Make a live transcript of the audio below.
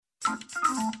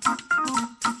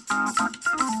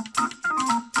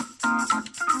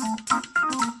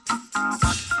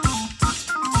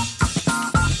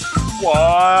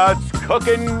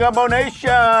cooking, Gumbo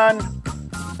Nation?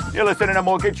 You're listening to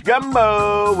Mortgage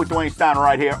Gumbo with Dwayne Stein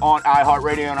right here on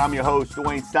iHeartRadio, and I'm your host,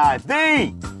 Dwayne Stein,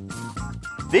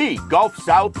 the Gulf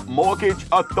South Mortgage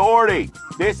Authority.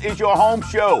 This is your home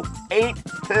show,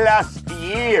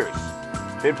 8+ years.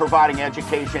 Been providing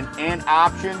education and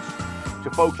options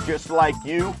to folks just like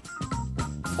you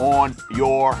on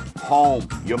your home,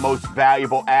 your most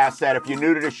valuable asset. If you're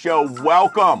new to the show,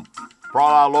 welcome. For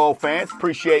all our loyal fans,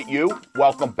 appreciate you.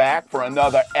 Welcome back for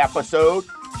another episode.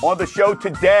 On the show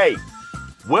today,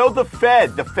 will the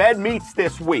Fed meets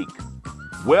this week,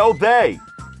 will they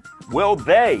raise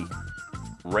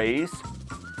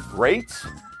rates?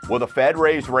 Will the Fed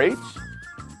raise rates?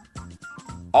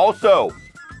 Also,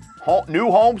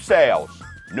 new home sales.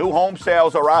 New home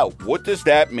sales are out. What does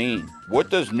that mean? What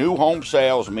does new home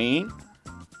sales mean?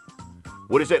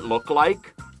 What does it look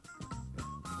like?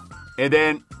 And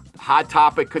then hot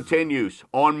topic continues.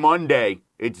 On Monday,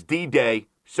 it's D-Day,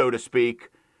 so to speak,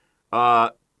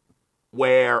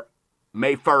 where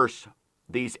May 1st,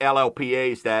 these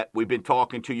LLPAs that we've been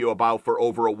talking to you about for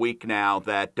over a week now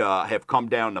that have come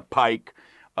down the pike,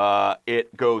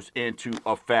 it goes into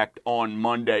effect on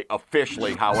Monday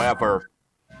officially. However,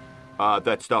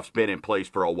 that stuff's been in place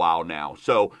for a while now.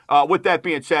 So with that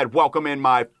being said, welcome in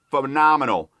my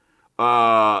phenomenal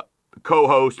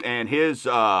co-host and his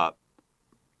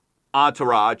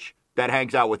entourage that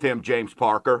hangs out with him, James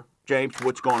Parker. James,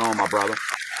 what's going on, my brother?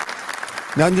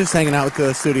 Nothing, just hanging out with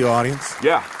the studio audience.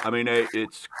 Yeah, I mean,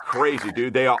 it's crazy,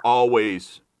 dude. They are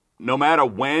always, no matter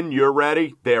when you're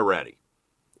ready, they're ready.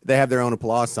 They have their own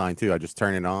applause sign, too. I just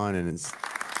turn it on, and it's...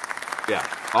 Yeah.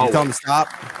 You tell them to stop?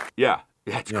 Yeah.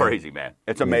 It's crazy, man.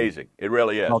 It's amazing. It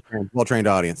really is. Well-trained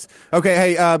audience.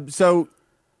 Okay, hey, so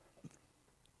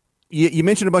you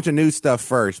mentioned a bunch of news stuff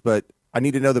first, but I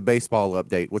need to know the baseball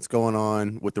update. What's going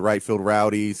on with the right field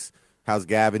Rowdies? How's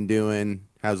Gavin doing?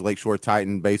 How's Lakeshore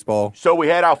Titan baseball? So we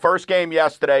had our first game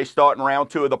yesterday, starting round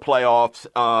 2 of the playoffs,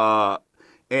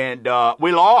 and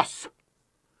we lost.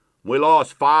 We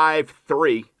lost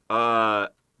 5-3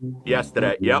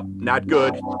 yesterday. Yep, not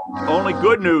good. Only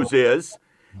good news is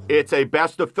it's a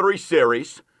best-of-3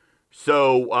 series.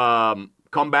 So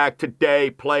come back today,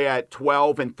 play at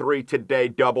 12-3 today,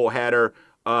 doubleheader,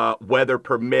 weather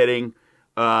permitting.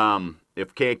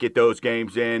 If can't get those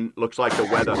games in, looks like the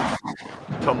weather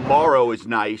tomorrow is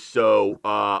nice. So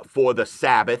for the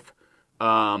Sabbath,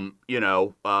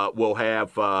 we'll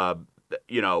have,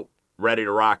 ready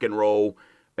to rock and roll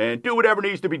and do whatever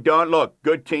needs to be done. Look,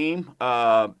 good team.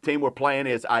 Team we're playing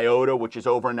is Iota, which is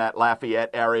over in that Lafayette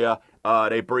area.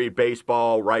 They breed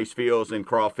baseball, rice fields, and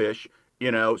crawfish,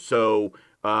 so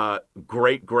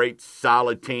great,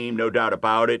 solid team, no doubt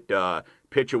about it.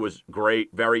 Pitcher was great,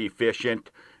 very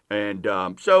efficient. And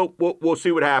so we'll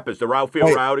see what happens. The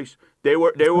Routfield Rowdies, they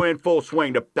were in full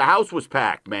swing. The house was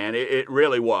packed, man. It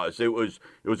really was. It was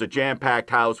a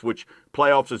jam-packed house, which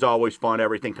playoffs is always fun.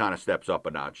 Everything kind of steps up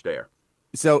a notch there.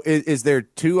 So is there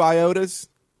 2 Iotas?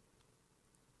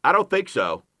 I don't think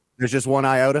so. There's just 1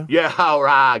 Iota? Yeah, all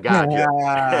right, gotcha.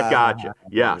 Gotcha.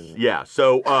 Yeah.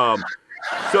 So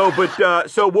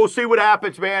we'll see what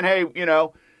happens, man. Hey,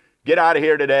 get out of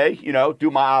here today,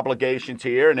 do my obligations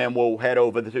here, and then we'll head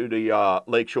over to the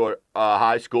Lakeshore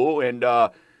High School and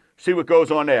see what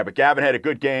goes on there. But Gavin had a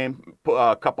good game,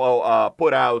 a couple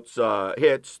put-outs,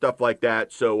 hits, stuff like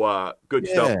that. So good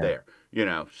stuff there,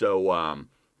 So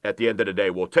at the end of the day,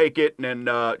 we'll take it, and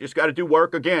then just got to do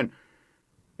work again.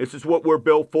 This is what we're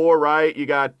built for, right? You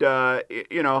got,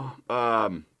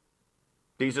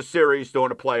 these are series during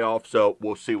the playoffs, so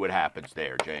we'll see what happens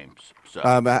there, James. So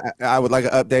I would like an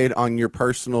update on your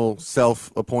personal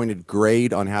self-appointed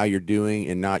grade on how you're doing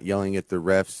and not yelling at the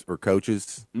refs or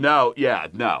coaches. No,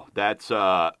 that's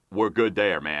we're good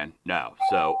there, man. No,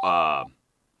 so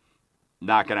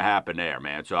not gonna happen there,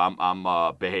 man. So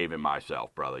I'm behaving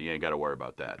myself, brother. You ain't got to worry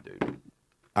about that, dude.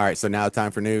 All right, so now time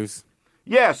for news.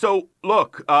 Yeah. So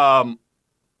look, one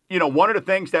of the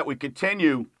things that we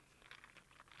continue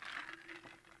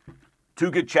to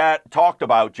get talked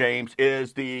about, James,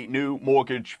 is the new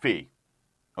mortgage fee.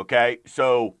 Okay,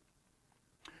 so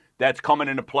that's coming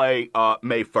into play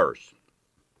May 1st.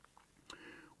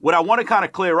 What I want to kind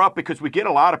of clear up, because we get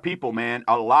a lot of people, and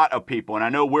I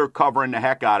know we're covering the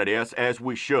heck out of this, as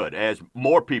we should, as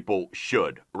more people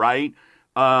should, right?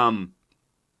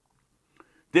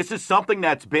 This is something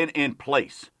that's been in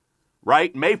place.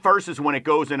 Right? May 1st is when it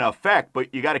goes into effect,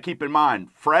 but you got to keep in mind,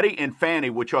 Freddie and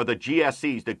Fannie, which are the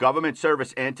GSEs, the government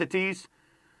service entities,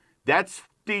 that's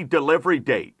the delivery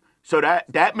date. So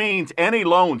that means any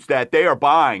loans that they are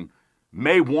buying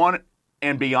May 1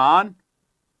 and beyond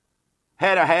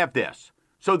had to have this.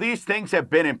 So these things have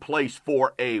been in place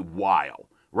for a while,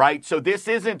 right? So this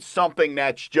isn't something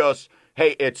that's just,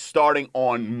 hey, it's starting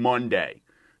on Monday.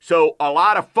 So a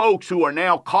lot of folks who are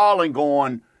now calling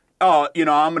going, I'm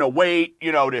going to wait,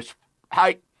 this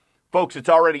hike. Folks, it's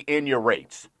already in your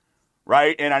rates,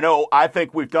 right? And I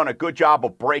think we've done a good job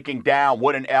of breaking down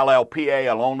what an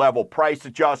LLPA, a loan level price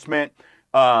adjustment.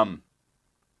 But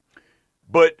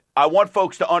I want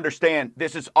folks to understand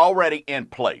this is already in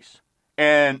place.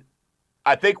 And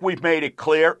I think we've made it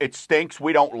clear it stinks.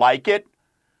 We don't like it.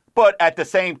 But at the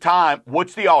same time,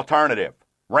 what's the alternative?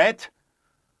 Rent?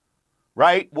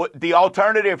 Right? What the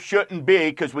alternative shouldn't be,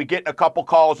 because we get a couple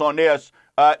calls on this,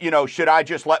 should I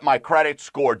just let my credit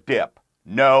score dip?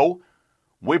 No.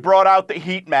 We brought out the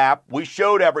heat map. We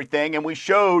showed everything, and we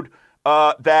showed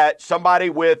that somebody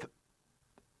with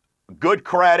good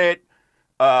credit,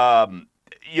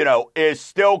 is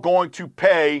still going to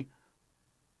pay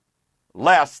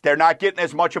less. They're not getting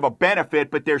as much of a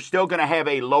benefit, but they're still going to have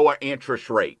a lower interest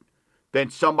rate than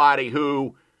somebody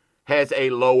who has a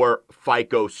lower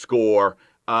FICO score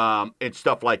and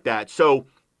stuff like that. So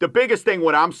the biggest thing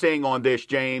what I'm seeing on this,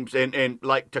 James, and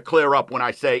like to clear up when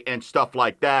I say and stuff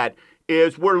like that,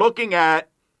 is we're looking at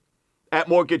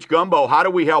Mortgage Gumbo, how do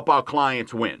we help our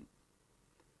clients win?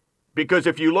 Because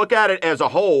if you look at it as a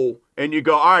whole and you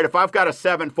go, all right, if I've got a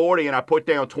 740 and I put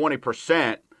down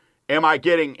 20%, am I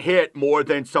getting hit more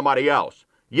than somebody else?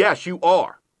 Yes, you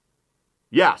are.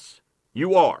 Yes,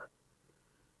 you are.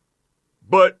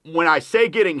 But when I say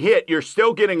getting hit, you're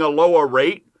still getting a lower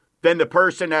rate than the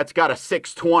person that's got a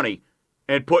 620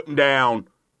 and putting down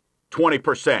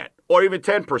 20% or even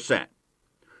 10%.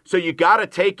 So you got to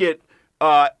take it,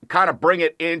 kind of bring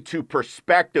it into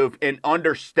perspective and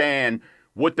understand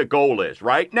what the goal is.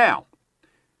 Right now,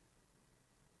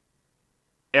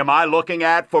 am I looking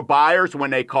at for buyers when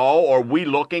they call, or are we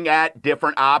looking at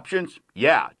different options?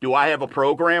 Yeah. Do I have a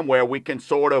program where we can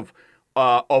sort of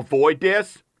avoid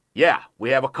this? Yeah,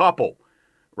 we have a couple,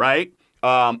 right?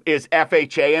 Is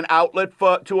FHA an outlet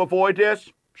to avoid this?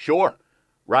 Sure,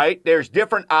 right? There's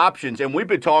different options, and we've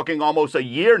been talking almost a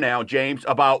year now, James,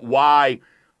 about why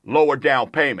lower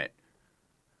down payment.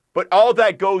 But all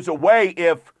that goes away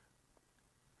if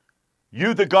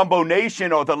you, the Gumbo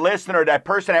Nation, or the listener, that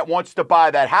person that wants to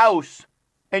buy that house,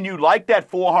 and you like that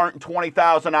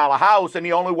 $420,000 house, and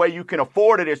the only way you can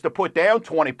afford it is to put down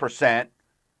 20%,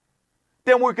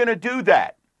 then we're going to do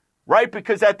that, right?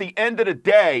 Because at the end of the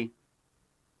day,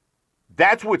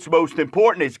 that's what's most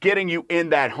important, is getting you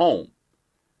in that home.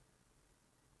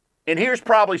 And here's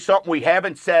probably something we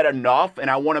haven't said enough,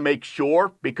 and I want to make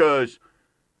sure, because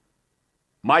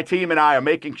my team and I are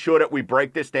making sure that we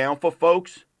break this down for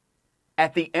folks.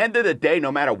 At the end of the day,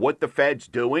 no matter what the Fed's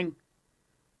doing,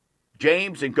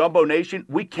 James and Gumbo Nation,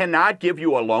 we cannot give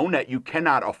you a loan that you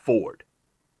cannot afford.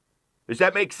 Does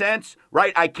that make sense?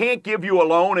 Right? I can't give you a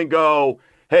loan and go,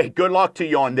 hey, good luck to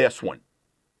you on this one.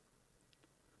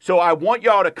 So I want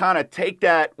y'all to kind of take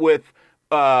that with,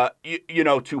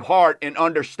 to heart and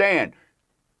understand.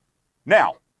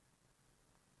 Now,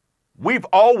 we've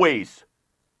always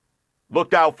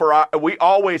looked out for we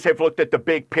always have looked at the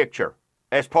big picture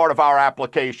as part of our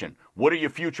application. What are your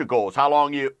future goals? How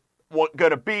long you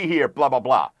going to be here? Blah, blah,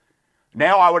 blah.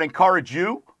 Now I would encourage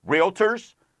you,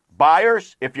 realtors,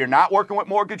 buyers, if you're not working with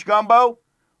Mortgage Gumbo,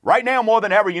 right now more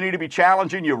than ever, you need to be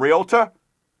challenging your realtor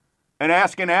and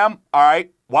asking them, all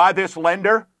right, why this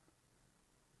lender?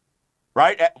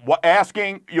 Right?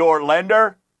 Asking your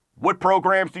lender, what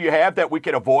programs do you have that we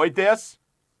can avoid this?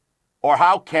 Or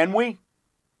how can we?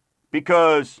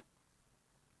 Because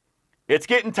it's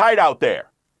getting tight out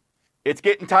there. It's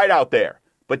getting tight out there.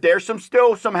 But there's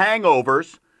still some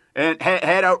hangovers. And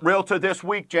had a realtor this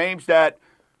week, James, that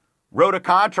wrote a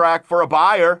contract for a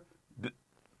buyer,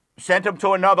 sent him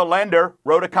to another lender,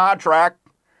 wrote a contract.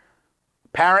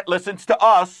 Parent listens to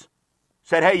us,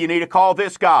 said, hey, you need to call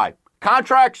this guy.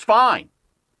 Contract's fine.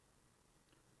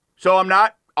 So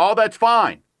all that's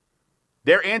fine.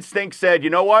 Their instinct said,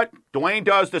 you know what? Dwayne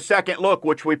does the second look,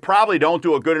 which we probably don't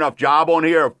do a good enough job on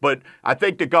here, but I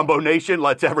think the Gumbo Nation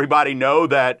lets everybody know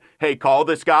that, hey, call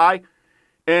this guy.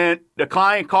 And the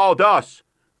client called us.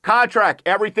 Contract,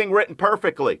 everything written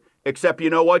perfectly. Except,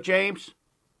 you know what, James?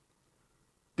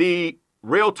 The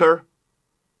realtor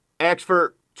asked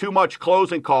for too much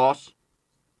closing costs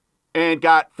and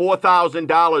got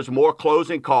 $4,000 more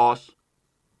closing costs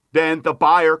than the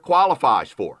buyer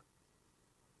qualifies for.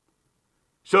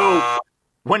 So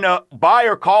when the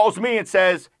buyer calls me and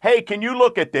says, hey, can you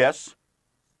look at this?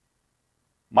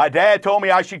 My dad told me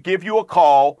I should give you a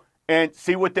call and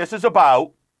see what this is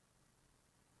about.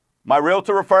 My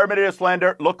realtor referred me to this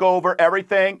lender, look over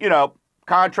everything,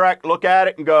 contract, look at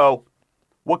it, and go,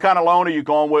 what kind of loan are you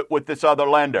going with this other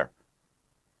lender?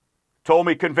 Told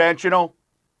me conventional.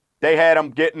 They had them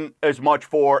getting as much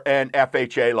for an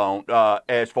FHA loan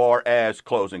as far as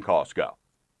closing costs go.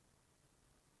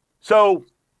 So,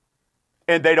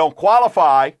 and they don't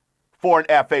qualify for an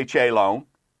FHA loan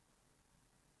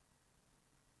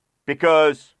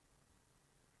because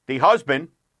the husband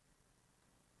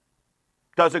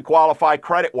doesn't qualify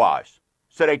credit-wise.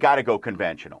 So they got to go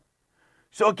conventional.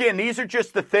 So again, these are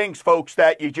just the things, folks,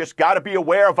 that you just got to be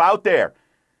aware of out there.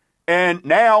 And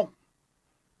now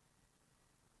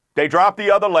they dropped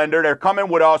the other lender. They're coming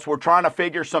with us. We're trying to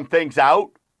figure some things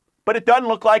out. But it doesn't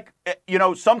look like,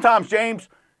 sometimes, James,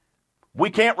 we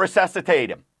can't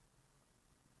resuscitate him.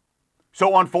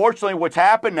 So unfortunately, what's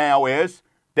happened now is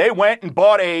they went and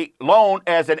bought a loan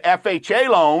as an FHA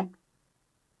loan,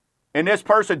 and this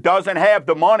person doesn't have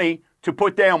the money to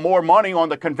put down more money on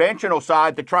the conventional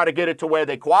side to try to get it to where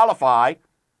they qualify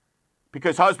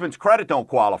because husband's credit don't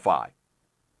qualify.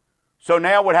 So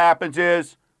now what happens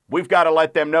is we've got to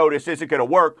let them know this isn't going to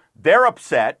work. They're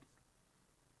upset.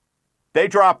 They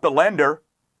dropped the lender,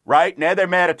 right? Now they're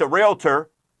mad at the realtor.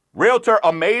 Realtor,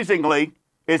 amazingly,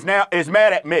 is mad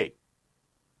at me.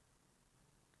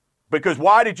 Because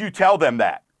why did you tell them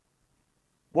that?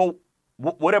 Well,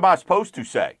 what am I supposed to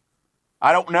say?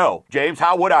 I don't know. James,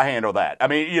 how would I handle that? I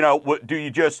mean, do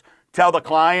you just tell the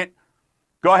client,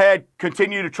 go ahead,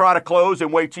 continue to try to close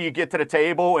and wait till you get to the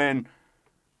table and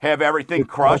have everything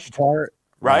crushed,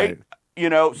 right?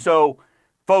 So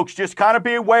folks, just kind of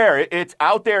be aware. It's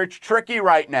out there. It's tricky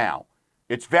right now.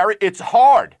 It's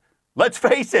hard. Let's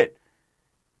face it.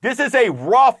 This is a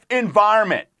rough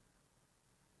environment.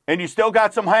 And you still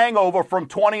got some hangover from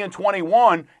 20 and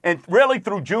 21 and really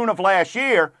through June of last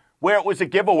year where it was a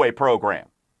giveaway program.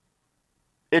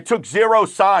 It took zero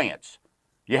science.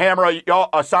 You hammer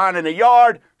a sign in the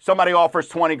yard, somebody offers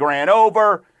 20 grand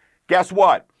over. Guess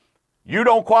what? You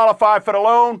don't qualify for the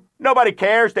loan. Nobody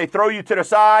cares. They throw you to the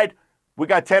side. We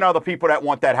got 10 other people that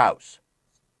want that house.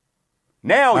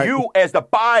 Now you as the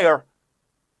buyer,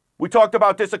 we talked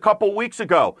about this a couple weeks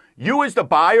ago. You as the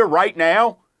buyer right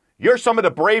now, you're some of the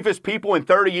bravest people in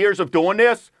 30 years of doing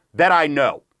this that I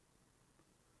know.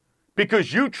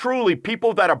 Because you truly,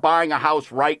 people that are buying a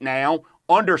house right now,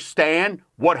 understand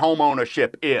what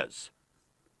homeownership is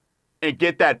and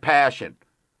get that passion.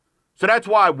 So that's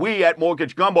why we at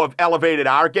Mortgage Gumbo have elevated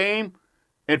our game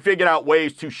and figured out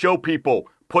ways to show people,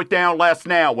 put down less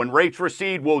now. When rates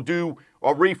recede, we'll do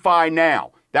a refi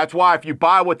now. That's why if you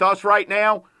buy with us right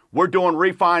now, we're doing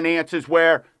refinances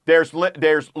where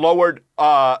there's lowered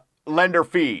lender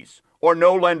fees or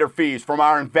no lender fees from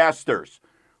our investors.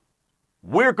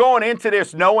 We're going into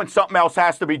this knowing something else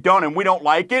has to be done and we don't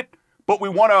like it, but we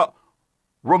want to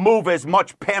remove as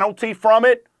much penalty from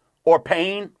it or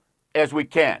pain as we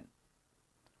can.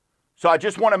 So I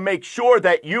just want to make sure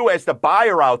that you as the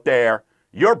buyer out there,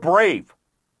 you're brave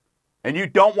and you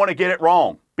don't want to get it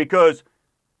wrong because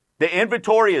the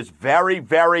inventory is very,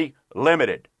 very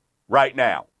limited right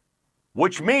now,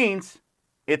 which means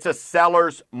it's a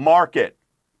seller's market.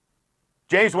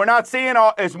 James, we're not seeing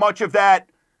as much of that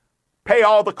pay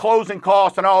all the closing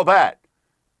costs and all that.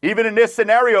 Even in this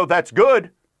scenario, that's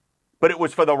good, but it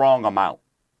was for the wrong amount.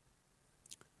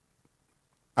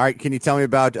 All right, can you tell me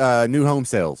about new home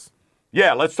sales?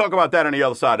 Yeah, let's talk about that on the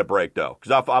other side of the break, though,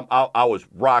 because I was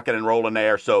rocking and rolling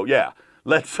there. So yeah,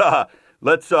 let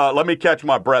me catch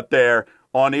my breath there.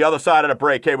 On the other side of the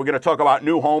break, hey, we're going to talk about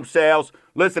new home sales.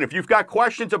 Listen, if you've got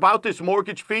questions about this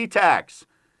mortgage fee tax,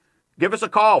 give us a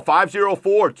call,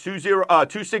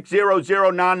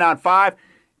 504-260-0995.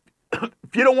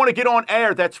 If you don't want to get on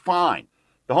air, that's fine.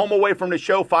 The home away from the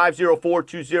show,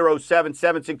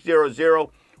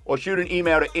 504-207-7600, or shoot an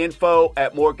email to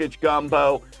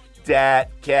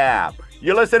info@mortgagegumbo.com.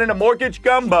 You're listening to Mortgage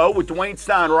Gumbo with Dwayne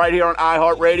Stein right here on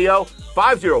iHeartRadio,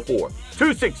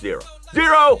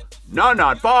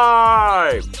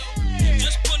 504-260-0995.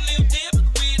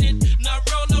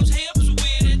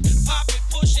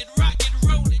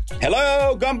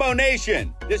 Hello, Gumbo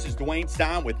Nation. This is Dwayne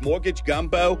Stein with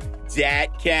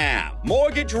MortgageGumbo.com.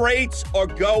 Mortgage rates are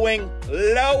going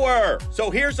lower. So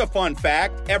here's a fun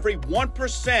fact. Every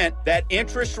 1% that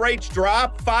interest rates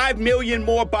drop, 5 million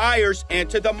more buyers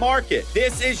enter the market.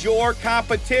 This is your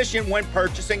competition when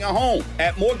purchasing a home.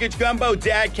 At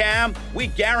MortgageGumbo.com, we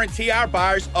guarantee our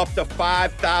buyers up to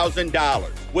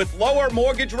 $5,000. With lower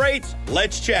mortgage rates,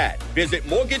 let's chat. Visit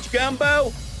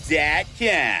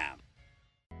MortgageGumbo.com.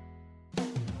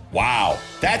 Wow,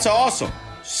 that's awesome.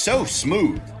 So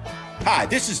smooth. Hi,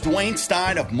 this is Dwayne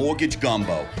Stein of Mortgage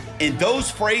Gumbo, and those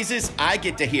phrases I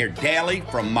get to hear daily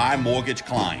from my mortgage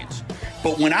clients.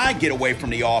 But when I get away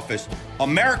from the office,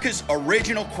 America's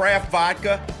original craft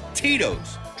vodka,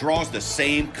 Tito's, draws the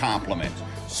same compliments.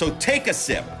 So take a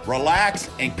sip, relax,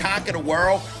 and conquer the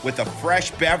world with a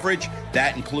fresh beverage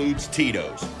that includes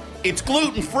Tito's. It's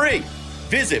gluten-free.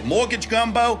 Visit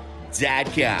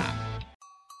mortgagegumbo.com.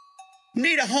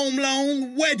 Need a home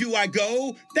loan? Where do I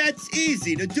go? That's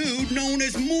easy. The dude known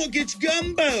as Mortgage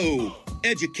Gumbo.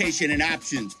 Education and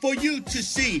options for you to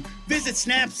see. Visit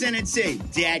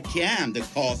snapsendandSave.com. The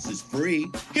cost is free.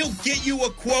 He'll get you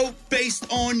a quote based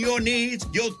on your needs.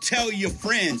 You'll tell your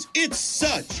friends. It's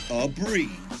such a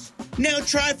breeze. Now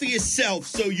try for yourself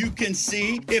so you can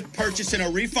see if purchasing or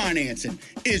refinancing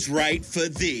is right for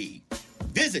thee.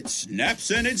 Visit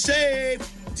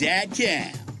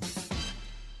snapsendandSave.com.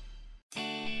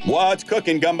 What's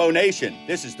cooking, Gumbo Nation?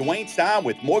 This is Dwayne Stein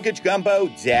with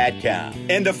MortgageGumbo.com.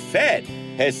 And the Fed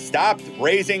has stopped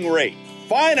raising rates.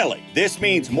 Finally, this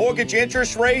means mortgage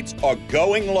interest rates are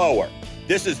going lower.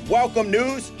 This is welcome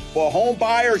news for home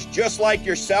buyers just like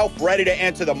yourself ready to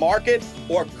enter the market,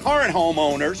 or current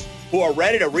homeowners who are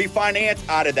ready to refinance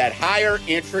out of that higher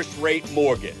interest rate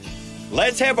mortgage.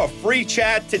 Let's have a free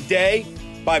chat today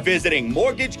by visiting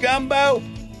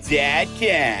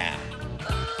MortgageGumbo.com.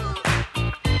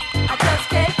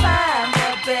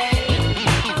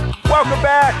 Welcome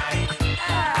back.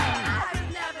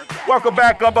 Welcome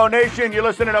back, Gumbo Nation. You're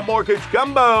listening to Mortgage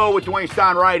Gumbo with Dwayne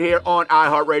Stein right here on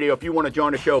iHeartRadio. If you want to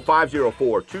join the show,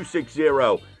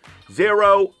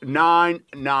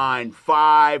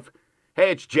 504-260-0995.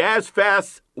 Hey, it's Jazz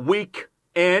Fest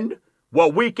weekend.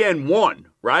 Well, weekend one,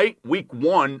 right? Week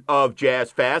one of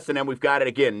Jazz Fest, and then we've got it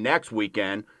again next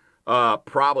weekend.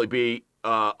 Probably be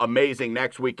amazing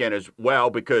next weekend as well,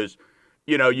 because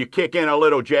you know, you kick in a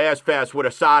little Jazz Fest with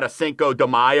a side of Cinco de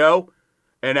Mayo,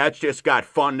 and that's just got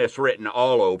funness written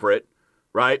all over it,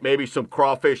 right? Maybe some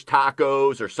crawfish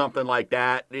tacos or something like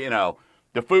that. You know,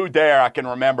 the food there, I can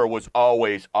remember, was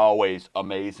always, always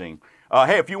amazing.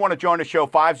 Hey, if you want to join the show,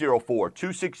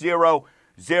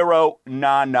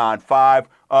 504-260-0995.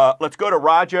 Let's go to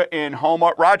Roger in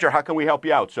Houma. Roger, how can we help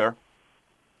you out, sir?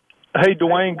 Hey,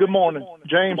 Dwayne, good morning.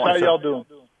 James, good morning, how sir. y'all doing?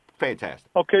 Fantastic.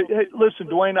 Okay, hey, listen,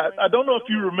 Dwayne, I don't know if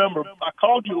you remember, I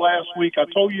called you last week. I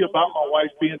told you about my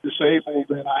wife being disabled,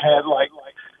 and I had like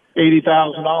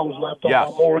 $80,000 left on my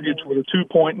mortgage with a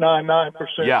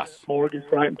 2.99% mortgage,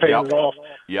 right, and paying it off.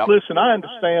 Listen, I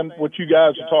understand what you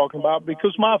guys are talking about,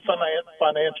 because my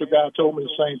financial guy told me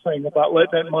the same thing about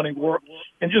letting that money work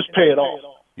and just pay it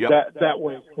off that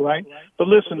way, right? But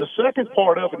listen, the second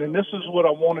part of it, and this is what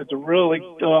I wanted to really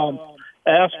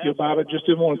ask you about, it just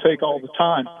didn't want to take all the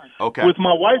time. Okay. With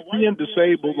my wife being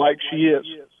disabled like she is,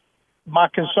 my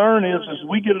concern is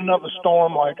we get another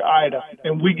storm like Ida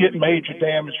and we get major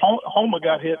damage. Houma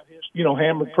got hit,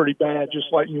 hammered pretty bad,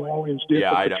 just like New Orleans did.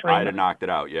 Yeah, Ida knocked it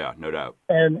out. Yeah, no doubt.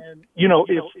 And,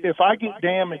 if I get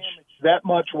damaged that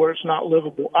much where it's not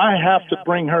livable, I have to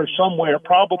bring her somewhere,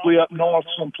 probably up north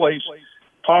someplace,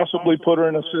 possibly put her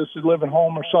in an assisted living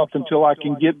home or something till I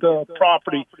can get the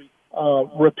property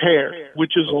repaired,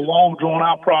 which is a long,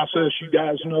 drawn-out process. You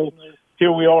guys know,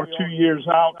 here we are 2 years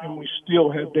out, and we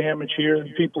still have damage here,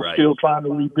 and people still trying to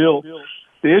rebuild.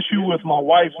 The issue with my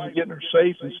wife and getting her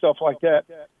safe and stuff like that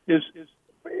is,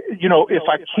 if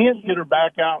I can't get her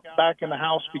back in the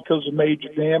house because of major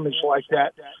damage like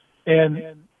that,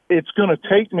 and it's going to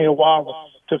take me a while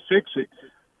to fix it.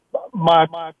 My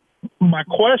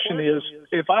question is,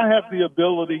 if I have the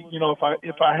ability, if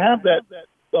I have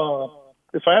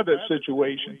that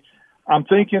situation, I'm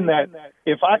thinking that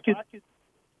if I could,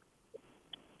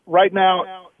 right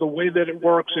now, the way that it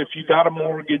works, if you got a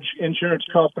mortgage, insurance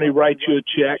company writes you a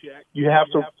check, you have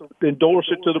to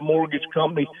endorse it to the mortgage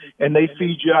company, and they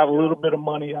feed you out a little bit of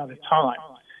money at a time.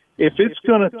 If it's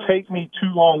going to take me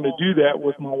too long to do that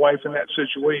with my wife in that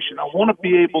situation, I want to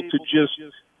be able to just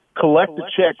collect the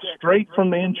check straight from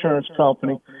the insurance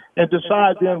company and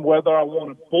decide then whether I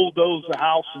want to bulldoze the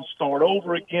house and start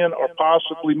over again, or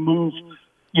possibly move,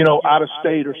 out of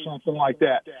state or something like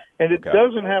that. And it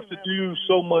doesn't have to do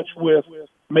so much with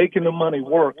making the money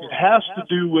work. It has to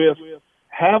do with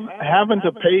having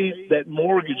to pay that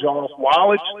mortgage off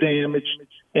while it's damaged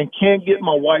and can't get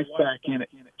my wife back in it.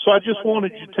 So I just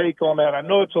wanted your take on that. I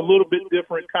know it's a little bit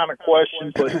different kind of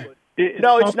question, but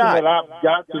it's not. That I've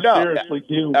got to seriously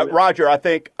deal with. Roger, I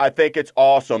think it's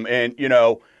awesome, and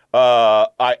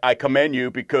I commend you,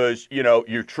 because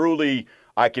you're truly.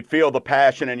 I could feel the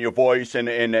passion in your voice and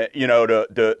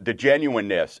the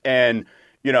genuineness, and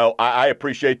I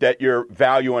appreciate that you're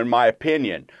valuing my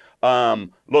opinion.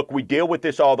 Look, we deal with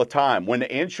this all the time. When the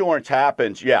insurance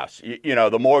happens, yes,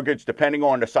 the mortgage, depending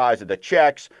on the size of the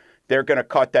checks, they're going to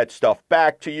cut that stuff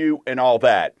back to you and all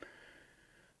that.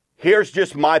 Here's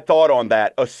just my thought on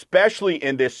that, especially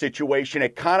in this situation.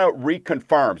 It kind of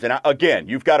reconfirms. And again,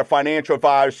 you've got a financial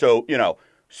advisor, so,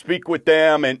 speak with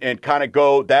them and kind of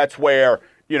go, that's where,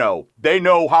 they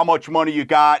know how much money you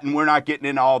got, and we're not getting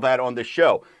into all that on the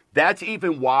show. That's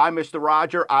even why, Mr.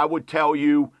 Roger, I would tell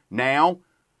you now,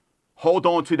 hold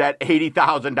on to that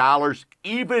 $80,000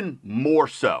 even more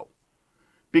so.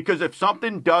 Because if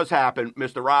something does happen,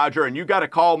 Mr. Roger, and you got to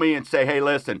call me and say, hey,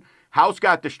 listen, house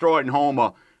got destroyed in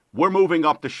Houma, we're moving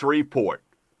up to Shreveport,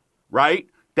 right?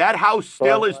 That house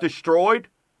still is destroyed,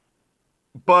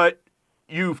 but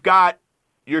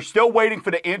you're still waiting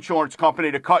for the insurance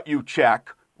company to cut you check,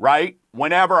 right?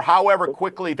 However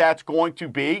quickly that's going to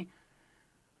be.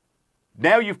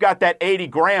 Now you've got that 80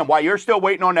 grand. While you're still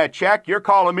waiting on that check, you're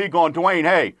calling me going, Dwayne,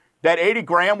 hey, that 80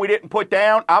 grand we didn't put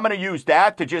down, I'm going to use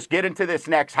that to just get into this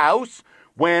next house.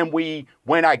 When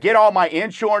I get all my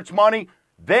insurance money,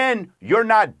 then you're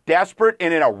not desperate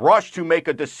and in a rush to make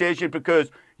a decision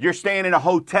because you're staying in a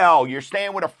hotel, you're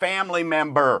staying with a family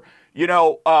member,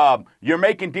 you're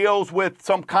making deals with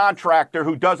some contractor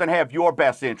who doesn't have your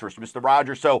best interest, Mr.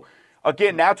 Rogers. So,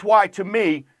 again, that's why, to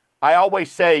me, I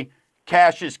always say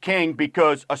cash is king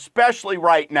because, especially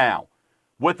right now,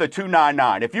 with the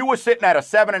 299, if you were sitting at a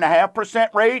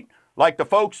 7.5% rate, like the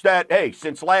folks that, hey,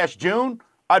 since last June,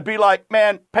 I'd be like,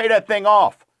 man, pay that thing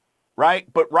off,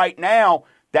 right? But right now,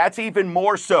 that's even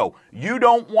more so. You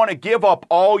don't want to give up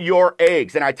all your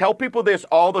eggs. And I tell people this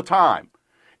all the time.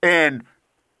 And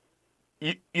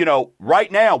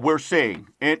right now we're seeing,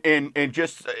 and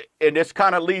this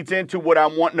kind of leads into what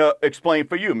I'm wanting to explain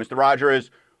for you, Mr. Roger, is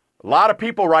a lot of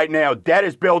people right now, debt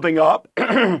is building up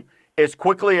as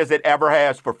quickly as it ever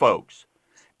has for folks.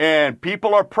 And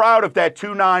people are proud of that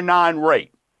 299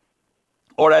 rate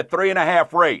or that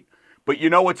 3.5 rate. But you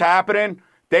know what's happening?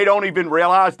 They don't even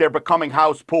realize they're becoming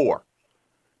house poor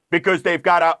because they've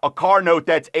got a car note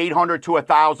that's $800 to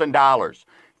 $1,000.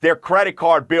 Their credit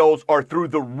card bills are through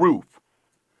the roof.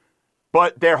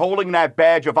 But they're holding that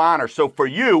badge of honor. So for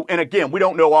you, and again, we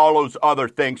don't know all those other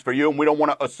things for you, and we don't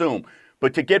want to assume.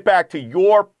 But to get back to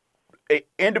your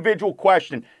individual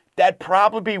question, that'd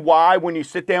probably be why when you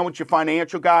sit down with your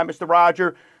financial guy, Mr.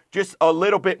 Roger, just a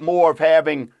little bit more of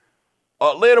having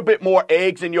a little bit more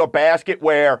eggs in your basket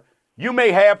where you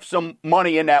may have some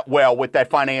money in that well with that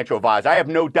financial advisor. I have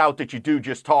no doubt that you do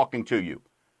just talking to you.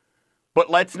 But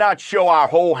let's not show our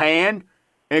whole hand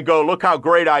and go, look how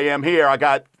great I am here. I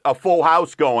got a full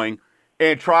house going,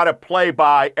 and try to play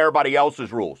by everybody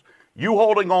else's rules. You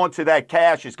holding on to that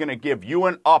cash is going to give you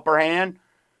an upper hand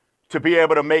to be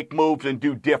able to make moves and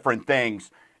do different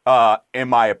things, in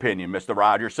my opinion, Mr.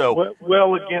 Rogers. So, again,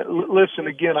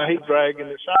 I hate dragging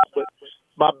this out, but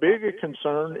my bigger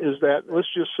concern is that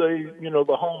let's just say,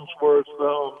 the home's worth,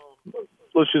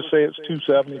 let's just say it's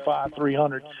 $275,000,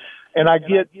 $300,000, and I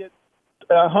get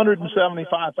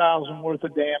 $175,000 worth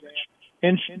of damage.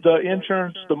 The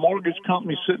insurance, the mortgage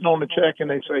company sitting on the check, and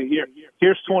they say,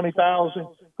 here's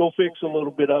 $20,000. Go fix a little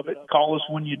bit of it. Call us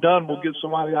when you're done. We'll get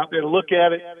somebody out there to look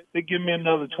at it. They give me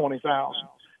another $20,000.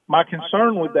 My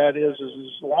concern with that is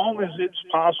as long as it's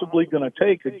possibly going to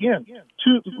take, again,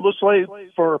 let's say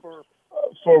for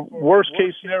worst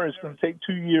case scenario, it's going to take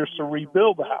 2 years to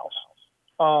rebuild the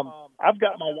house. I've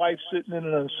got my wife sitting in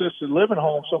an assisted living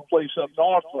home someplace up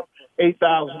north for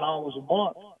 $8,000 a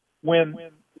month. When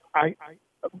I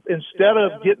instead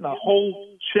of getting a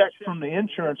whole check from the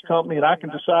insurance company and I can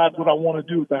decide what I want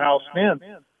to do with the house then,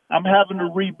 I'm having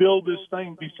to rebuild this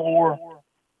thing before.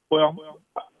 Well,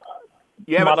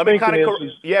 but let me kind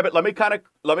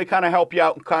of help you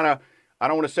out and kind of, I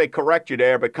don't want to say correct you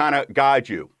there, but kind of guide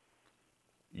you.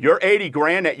 Your 80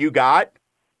 grand that you got,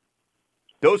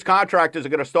 those contractors are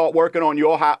going to start working on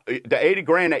your house. The 80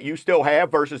 grand that you still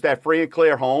have versus that free and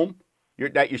clear home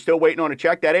that you're still waiting on a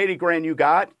check, that 80 grand you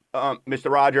got,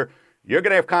 Mr. Roger, you're going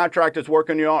to have contractors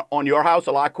working on your house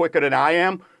a lot quicker than I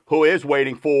am, who is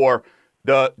waiting for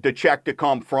the check to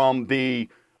come from the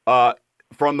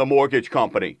mortgage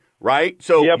company, right?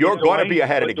 So you're going to be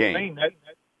ahead of the game.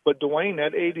 But Dwayne,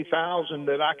 that $80,000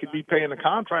 that I could be paying the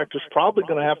contractor is probably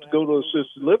going to have to go to an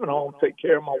assisted living home to take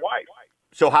care of my wife.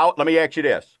 So let me ask you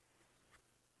this.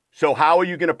 So how are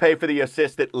you going to pay for the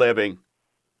assisted living?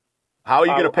 How are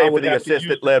you going to pay for the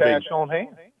assisted living? Cash on hand.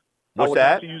 What's that?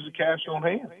 I would have to use the cash on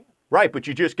hand. Right, but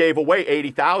you just gave away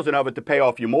 $80,000 of it to pay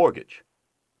off your mortgage.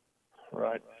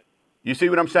 Right. You see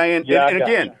what I'm saying? Yeah, and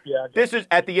again, this is,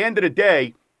 at the end of the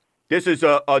day, this is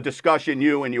a discussion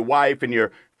you and your wife and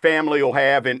your family will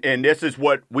have, and this is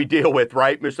what we deal with,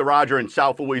 right, Mr. Roger, in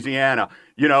South Louisiana.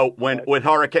 With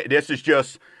hurricane, this is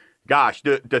just, gosh,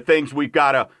 the things we've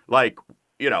got to, like,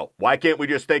 why can't we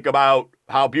just think about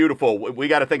how beautiful? We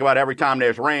got to think about every time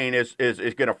there's rain is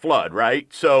going to flood,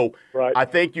 right? So right. I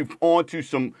think you've onto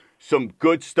some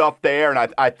good stuff there,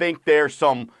 and I think there's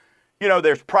some,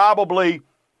 there's probably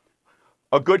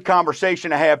a good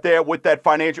conversation to have there with that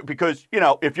financial, because,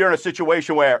 if you're in a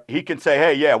situation where he can say,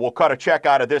 hey, yeah, we'll cut a check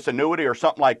out of this annuity or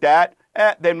something like that,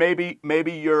 then maybe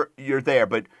you're there.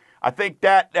 But I think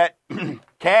that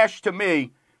cash, to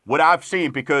me, what I've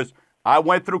seen, because I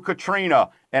went through Katrina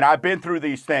and I've been through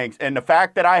these things, and the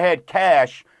fact that I had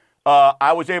cash,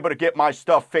 I was able to get my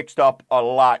stuff fixed up a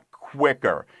lot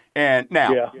quicker. And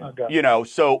now,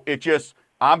 so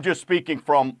I'm just speaking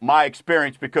from my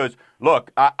experience, because,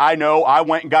 look, I know I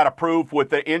went and got approved with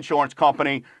the insurance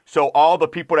company, so all the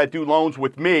people that do loans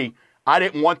with me, I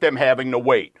didn't want them having to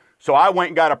wait. So I went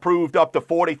and got approved up to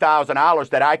 $40,000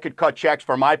 that I could cut checks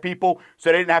for my people,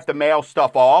 so they didn't have to mail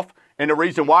stuff off. And the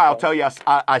reason why, I'll tell you,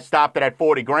 I stopped it at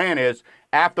 $40,000 is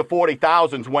after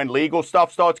 $40,000 is when legal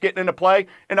stuff starts getting into play.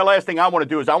 And the last thing I want to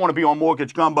do is I want to be on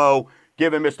Mortgage Gumbo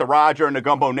giving Mr. Roger and the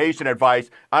Gumbo Nation advice.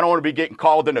 I don't want to be getting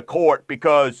called into court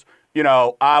because,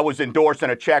 I was endorsing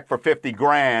a check for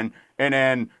 $50,000 and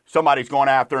then somebody's going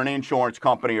after an insurance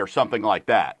company or something like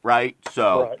that, right?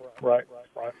 So, right.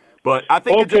 But I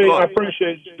think I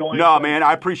appreciate you doing. No, man,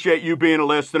 I appreciate you being a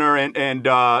listener, and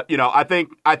I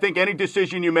think any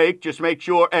decision you make, just make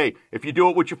sure, hey, if you do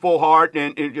it with your full heart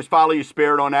and just follow your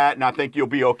spirit on that, and I think you'll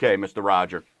be okay, Mr.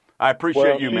 Roger. I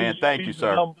appreciate you, man. Thank you,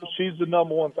 sir. She's the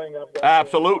number one thing I've got.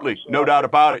 Absolutely. No doubt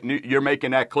about it. You're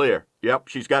making that clear. Yep,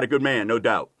 she's got a good man, no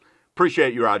doubt.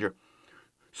 Appreciate you, Roger.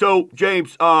 So,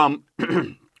 James,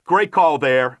 great call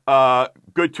there.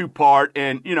 Good two-part.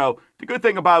 And, the good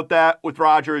thing about that with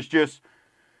Roger is just,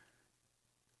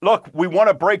 look, we want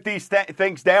to break these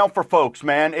things down for folks,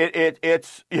 man.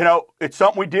 It's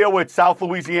something we deal with. South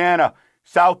Louisiana,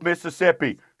 South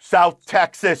Mississippi, South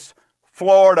Texas,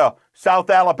 Florida,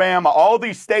 South Alabama, all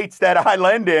these states that I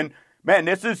lend in, man,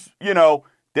 this is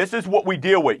what we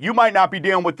deal with. You might not be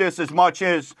dealing with this as much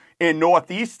as in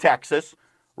Northeast Texas,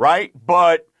 right?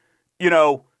 But,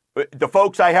 the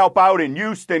folks I help out in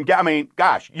Houston,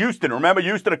 Houston, remember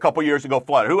Houston a couple years ago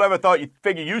flooded. Whoever thought you'd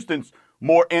figure Houston's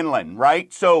more inland,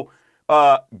 right? So,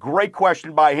 great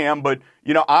question by him. But,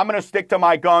 I'm going to stick to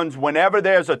my guns whenever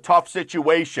there's a tough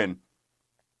situation.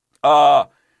 I'm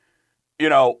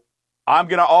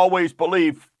going to always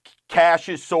believe cash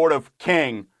is sort of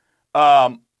king,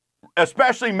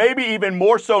 especially maybe even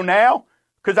more so now,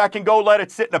 because I can go let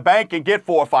it sit in the bank and get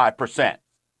 4 or 5%.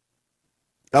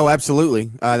 Oh,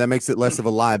 absolutely. That makes it less of a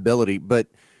liability. But,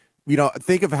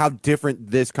 think of how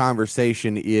different this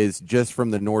conversation is just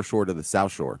from the North Shore to the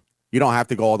South Shore. You don't have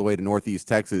to go all the way to Northeast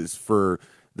Texas for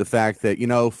the fact that,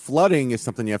 flooding is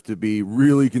something you have to be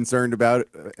really concerned about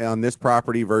on this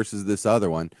property versus this other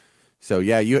one. So,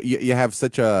 yeah, you have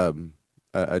such a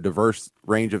diverse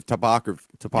range of topography.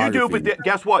 You do, but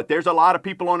guess what? There's a lot of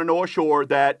people on the North Shore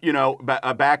that,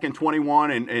 back in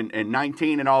 21 and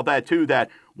 19 and all that, too, that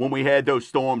when we had those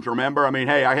storms, remember? I mean,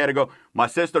 hey, I had to go. My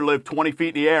sister lived 20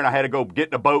 feet in the air, and I had to go get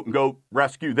in a boat and go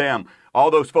rescue them.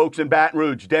 All those folks in Baton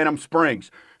Rouge, Denham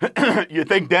Springs. You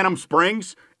think Denham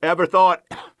Springs ever thought,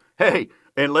 hey,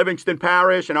 in Livingston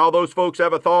Parish and all those folks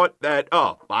ever thought that,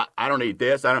 I don't need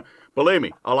this. Believe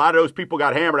me, a lot of those people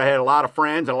got hammered. I had a lot of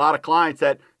friends and a lot of clients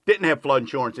that didn't have flood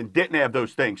insurance and didn't have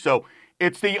those things. So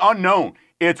it's the unknown.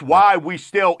 It's why we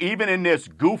still, even in this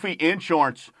goofy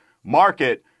insurance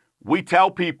market, we tell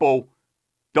people,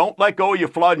 don't let go of your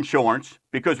flood insurance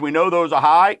because we know those are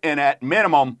high, and at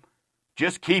minimum,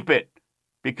 just keep it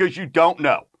because you don't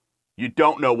know. You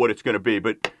don't know what it's going to be.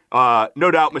 But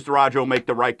no doubt Mr. Roger will make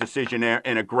the right decision there,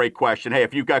 and a great question. Hey,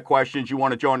 if you've got questions, you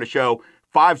want to join the show,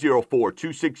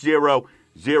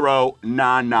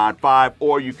 504-260-0995,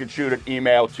 or you can shoot an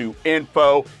email to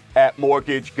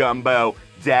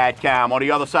info@mortgagegumbo.com. On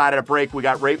the other side of the break, we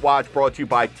got Rate Watch brought to you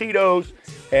by Tito's,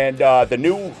 and the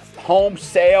new home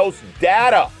sales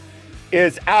data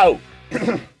is out.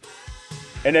 And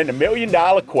then the $1 million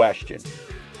question,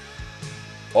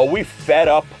 are we fed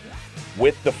up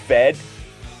with the Fed?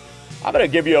 I'm going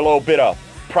to give you a little bit of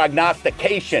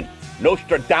prognostication,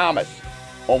 Nostradamus,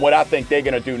 on what I think they're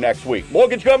going to do next week.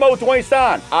 Mortgage Gumbo with Dwayne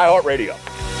Stein, iHeartRadio.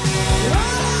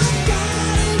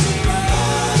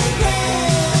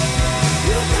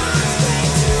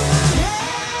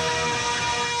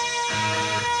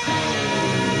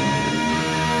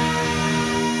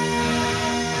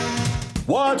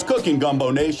 What's cooking, Gumbo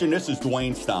Nation? This is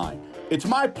Dwayne Stein. It's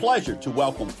my pleasure to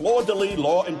welcome Fleur de Lis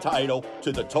Law and Title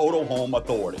to the Total Home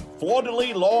Authority. Fleur de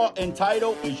Lis Law and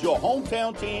Title is your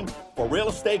hometown team for real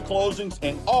estate closings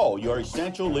and all your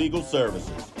essential legal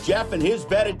services. Jeff and his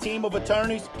vetted team of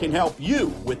attorneys can help you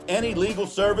with any legal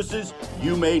services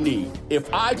you may need.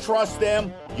 If I trust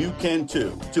them, you can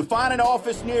too. To find an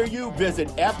office near you, visit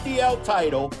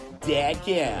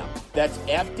FDLtitle.com. That's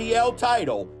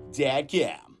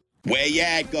FDLtitle.com. Where you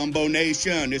at, Gumbo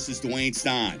Nation? This is Dwayne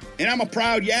Stein, and I'm a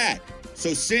proud Yat.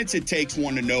 So since it takes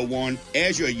one to know one,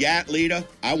 as your Yat leader,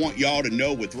 I want y'all to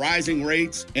know with rising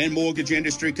rates and mortgage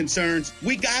industry concerns,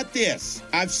 we got this.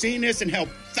 I've seen this and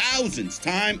helped thousands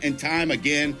time and time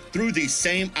again through these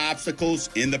same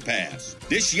obstacles in the past.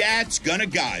 This Yat's gonna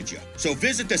guide you. So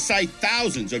visit the site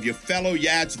thousands of your fellow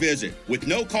Yats visit with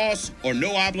no cost or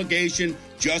no obligation,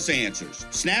 just answers.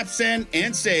 Snap, send,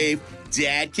 and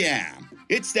save.com.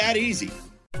 It's that easy.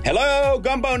 Hello,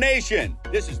 Gumbo Nation.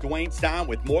 This is Dwayne Stein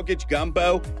with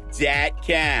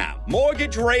MortgageGumbo.com.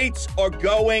 Mortgage rates are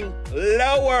going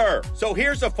lower. So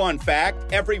here's a fun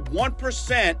fact. Every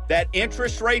 1% that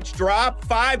interest rates drop,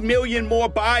 5 million more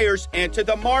buyers enter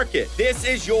the market. This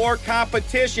is your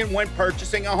competition when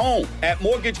purchasing a home. At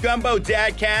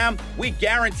MortgageGumbo.com, we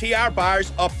guarantee our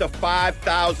buyers up to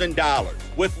 $5,000.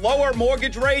 With lower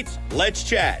mortgage rates, let's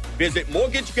chat. Visit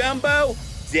MortgageGumbo.com.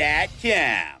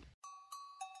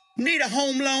 Need a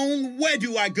home loan? Where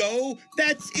do I go?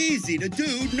 That's easy to do,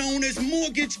 known as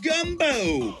Mortgage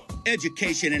Gumbo.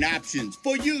 Education and options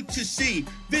for you to see.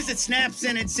 Visit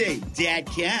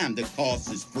snapsendandsave.com. The cost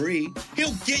is free.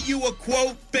 He'll get you a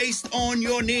quote based on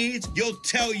your needs. You'll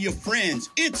tell your friends.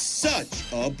 It's such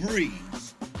a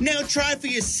breeze. Now try for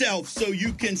yourself so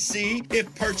you can see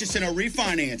if purchasing or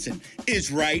refinancing is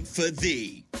right for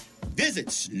thee. Visit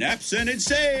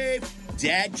snapsendandsave.com.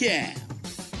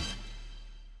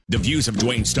 The views of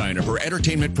Dwayne Stein are for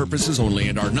entertainment purposes only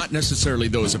and are not necessarily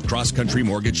those of Cross Country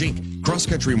Mortgage Inc. Cross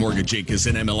Country Mortgage Inc. is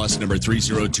NMLS number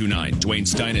 3029. Dwayne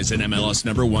Stein is NMLS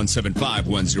number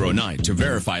 175109. To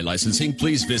verify licensing,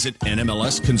 please visit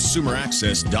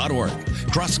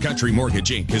nmlsconsumeraccess.org. Cross Country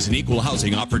Mortgage Inc. is an equal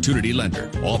housing opportunity lender.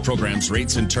 All programs,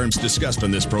 rates, and terms discussed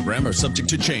on this program are subject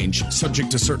to change, subject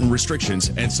to certain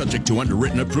restrictions, and subject to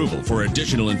underwritten approval. For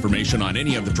additional information on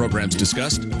any of the programs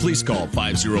discussed, please call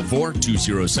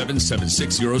 504-207-7607.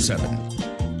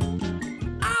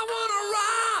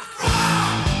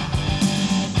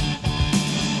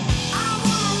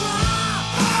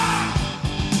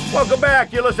 Welcome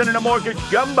back. You're listening to Mortgage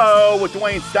Gumbo with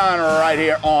Dwayne Stein right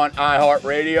here on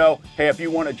iHeartRadio. Hey, if you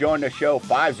want to join the show,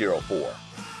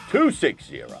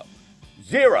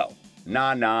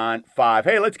 504-260-0995.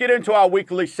 Hey, let's get into our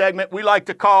weekly segment we like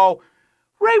to call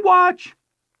Rate Watch.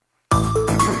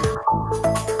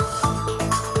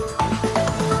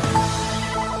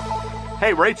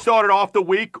 Hey, rates started off the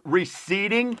week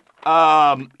receding.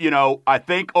 I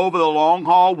think over the long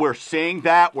haul, we're seeing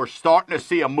that. We're starting to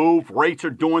see a move. Rates are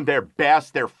doing their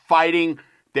best. They're fighting.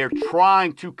 They're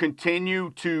trying to continue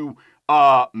to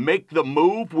make the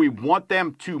move we want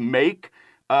them to make.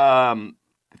 30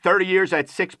 years at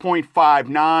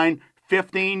 6.59,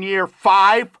 15-year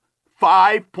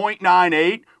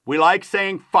 5.98. We like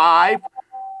saying 5.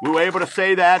 We were able to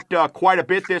say that quite a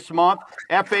bit this month.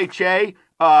 FHA,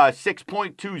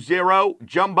 6.20,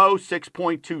 Jumbo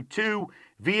 6.22,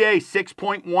 VA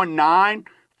 6.19,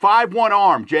 5-1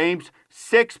 ARM, James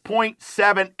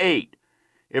 6.78.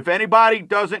 If anybody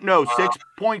doesn't know,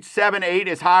 6.78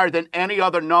 is higher than any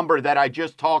other number that I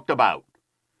just talked about.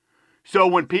 So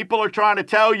when people are trying to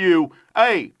tell you,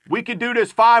 hey, we could do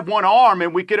this 5-1 ARM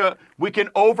and we can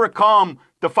overcome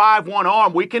the 5-1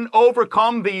 ARM, we can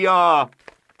overcome the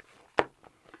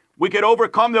we could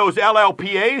overcome those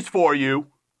LLPAs for you.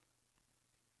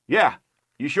 Yeah,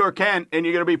 you sure can, and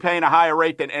you're going to be paying a higher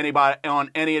rate than anybody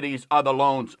on any of these other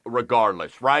loans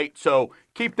regardless, right? So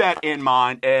keep that in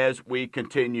mind as we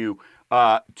continue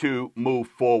to move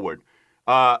forward.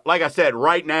 Like I said,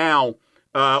 right now,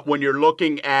 when you're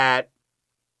looking at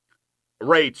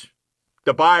rates,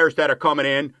 the buyers that are coming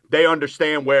in, they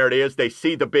understand where it is. They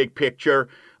see the big picture,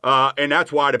 and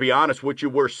that's why, to be honest with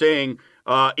you, we're seeing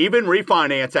even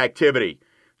refinance activity.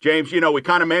 James, we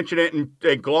kind of mentioned it and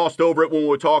glossed over it when we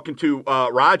were talking to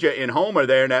Raja and Homer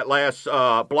there in that last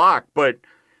block. But,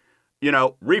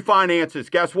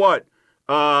 refinances, guess what?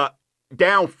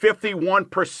 Down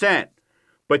 51%.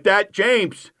 But that,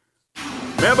 James,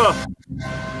 remember,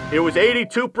 it was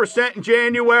 82% in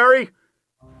January,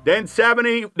 then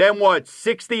 70, then what,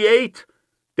 68,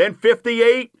 then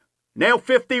 58, now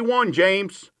 51,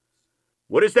 James.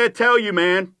 What does that tell you,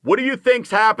 man? What do you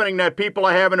think's happening that people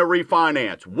are having to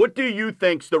refinance? What do you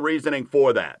think's the reasoning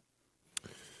for that?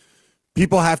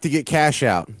 People have to get cash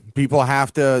out.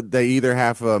 They either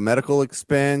have a medical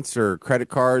expense or credit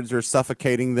cards are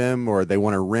suffocating them, or they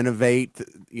want to renovate.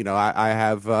 I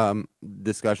have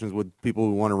discussions with people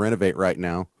who want to renovate right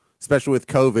now, especially with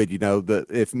COVID.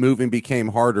 If moving became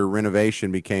harder,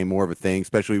 renovation became more of a thing,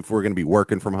 especially if we're going to be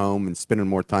working from home and spending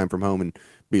more time from home and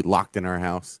be locked in our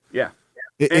house. Yeah.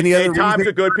 Any other times reason?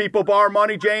 are good, people borrow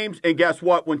money, James. And guess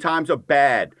what? When times are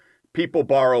bad, people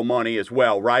borrow money as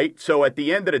well, right? So at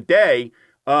the end of the day,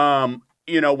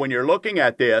 when you're looking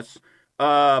at this,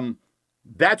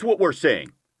 that's what we're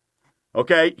seeing.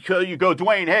 Okay, so you go,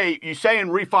 Dwayne, hey, you're saying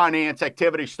refinance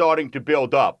activity starting to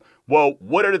build up. Well,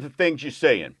 what are the things you're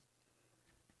saying?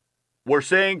 We're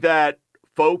saying that,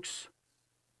 folks,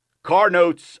 car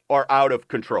notes are out of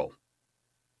control.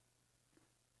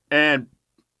 And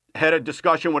had a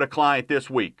discussion with a client this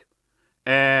week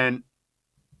and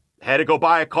had to go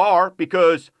buy a car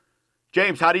because,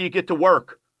 James, how do you get to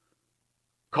work?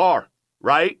 Car,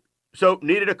 right? So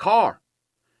needed a car.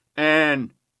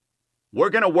 And we're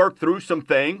going to work through some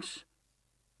things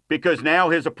because now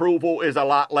his approval is a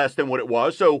lot less than what it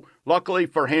was. So luckily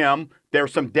for him,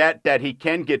 there's some debt that he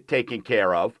can get taken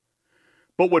care of.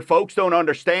 But what folks don't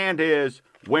understand is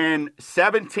when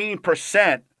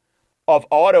 17% of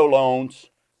auto loans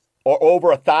are over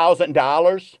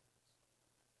 $1,000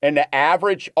 and the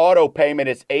average auto payment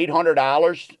is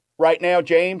 $800 right now,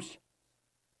 James,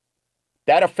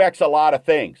 that affects a lot of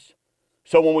things.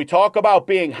 So when we talk about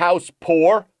being house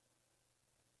poor,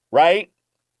 right,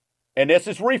 and this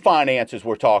is refinances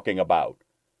we're talking about,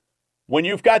 when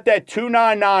you've got that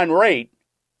 2.99 rate,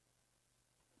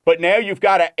 but now you've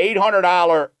got an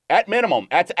 $800 at minimum,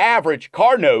 that's average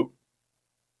car note,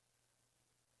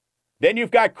 then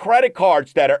you've got credit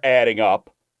cards that are adding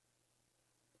up,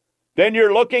 then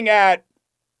you're looking at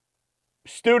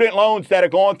student loans that are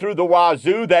going through the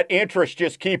wazoo, that interest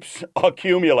just keeps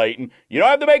accumulating. You don't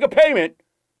have to make a payment,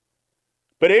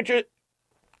 but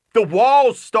the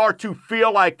walls start to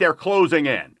feel like they're closing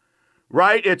in,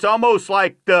 right? It's almost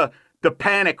like the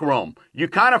panic room. You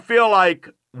kind of feel like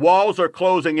walls are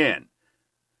closing in.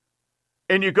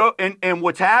 And you go, and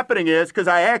what's happening is, because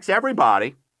I ask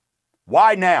everybody,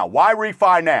 why now? Why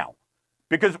refi now?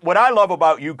 Because what I love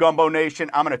about you, Gumbo Nation,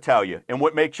 I'm going to tell you, and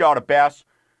what makes y'all the best,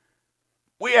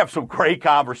 we have some great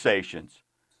conversations.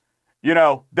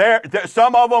 There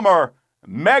some of them are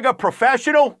mega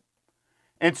professional,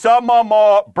 and some of them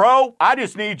are, bro, I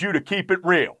just need you to keep it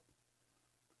real.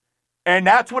 And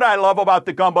that's what I love about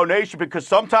the Gumbo Nation, because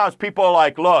sometimes people are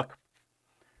like, look,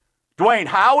 Dwayne,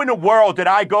 how in the world did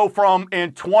I go from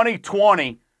in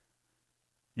 2020,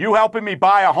 you helping me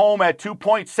buy a home at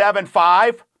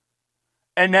 2.75,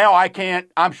 and now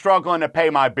I'm struggling to pay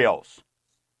my bills?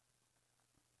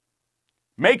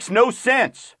 Makes no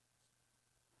sense.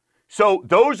 So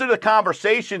those are the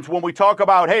conversations when we talk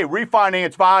about, hey,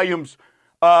 refinance volumes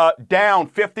down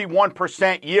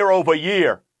 51% year over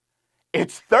year.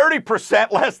 It's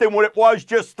 30% less than what it was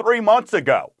just 3 months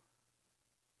ago.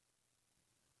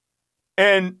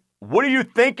 And what do you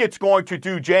think it's going to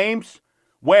do, James,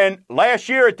 when last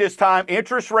year at this time,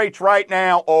 interest rates right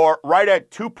now are right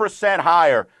at 2%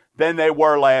 higher than they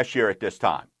were last year at this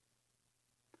time?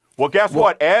 Well, guess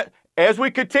what? As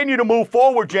we continue to move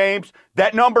forward, James,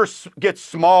 that number gets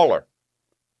smaller.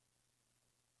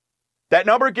 That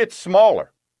number gets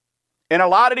smaller. And a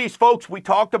lot of these folks we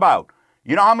talked about,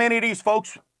 you know how many of these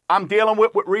folks I'm dealing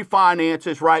with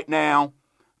refinances right now,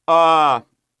 that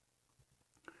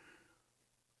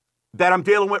I'm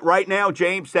dealing with right now,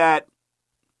 James, that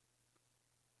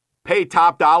paid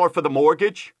top dollar for the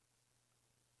mortgage,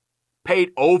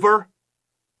 paid over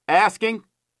asking,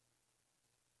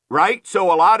 right?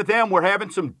 So a lot of them were having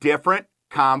some different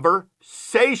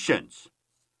conversations.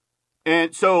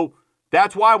 And so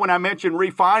that's why when I mentioned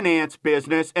refinance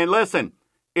business, and listen,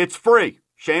 it's free.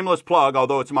 Shameless plug,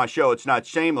 although it's my show, it's not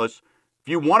shameless. If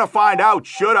you want to find out,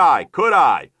 should I, could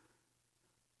I,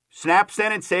 Snap,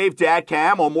 Send, and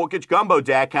Save.com or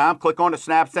MortgageGumbo.com. Click on the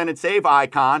Snap, Send, and Save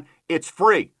icon. It's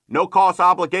free. No cost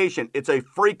obligation. It's a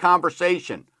free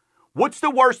conversation. What's the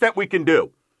worst that we can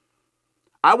do?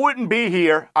 I wouldn't be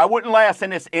here. I wouldn't last in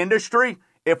this industry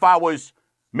if I was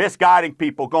misguiding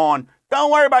people going,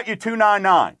 don't worry about your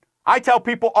 299. I tell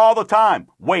people all the time,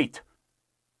 wait.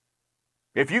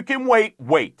 If you can wait,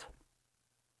 wait.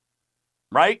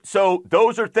 Right? So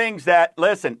those are things that,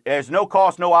 listen, there's no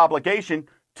cost, no obligation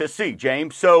to see,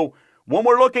 James. So when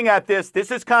we're looking at this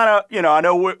is kind of, I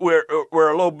know we're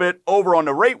a little bit over on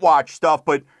the rate watch stuff,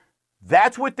 but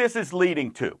that's what this is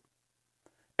leading to.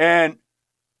 And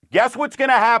guess what's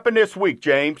going to happen this week,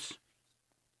 James?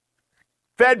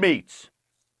 Fed meets.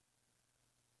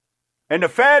 And the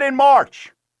Fed in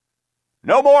March,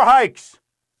 no more hikes.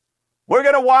 We're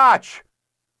going to watch.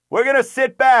 We're going to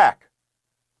sit back.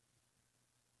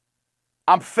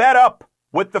 I'm fed up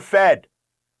with the Fed.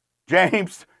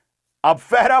 James, I'm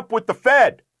fed up with the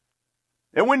Fed.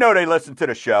 And we know they listen to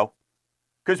the show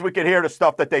because we can hear the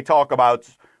stuff that they talk about.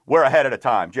 We're ahead of the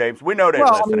time, James. We know they're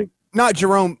listening. I mean, not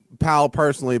Jerome Powell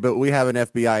personally, but we have an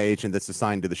FBI agent that's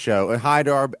assigned to the show. Hi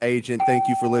to our agent. Thank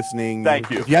you for listening.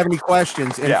 Thank you. If you have any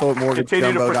questions, info at mortgage.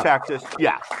 Continue to protect us.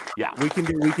 Yeah. We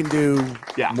can do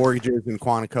mortgages in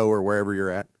Quantico or wherever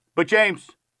you're at. But James,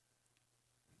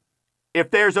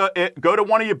 if there's go to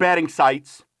one of your betting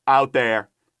sites out there,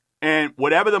 and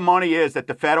whatever the money is that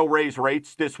the Fed will raise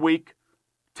rates this week,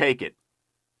 take it.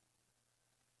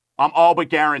 I'm all but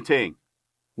guaranteeing.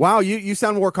 Wow, you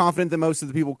sound more confident than most of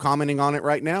the people commenting on it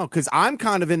right now, because I'm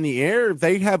kind of in the air.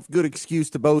 They have good excuse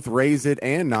to both raise it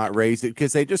and not raise it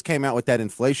because they just came out with that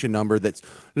inflation number that's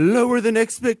lower than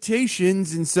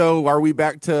expectations. And so are we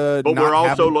back to But we're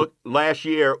also, last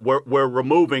year, we're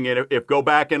removing it. If go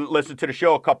back and listen to the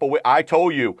show a couple weeks, I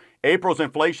told you April's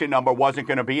inflation number wasn't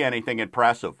going to be anything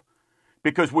impressive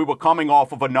because we were coming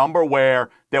off of a number where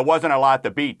there wasn't a lot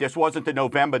to beat. This wasn't the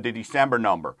November to December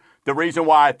number. The reason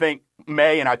why I think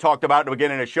May, and I talked about at the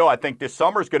beginning of the show, I think this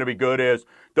summer is going to be good is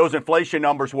those inflation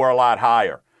numbers were a lot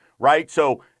higher, right?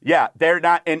 So, yeah, they're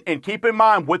not, and keep in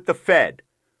mind with the Fed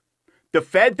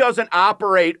doesn't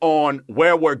operate on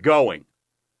where we're going.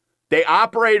 They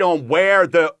operate on where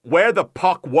the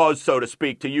puck was, so to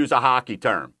speak, to use a hockey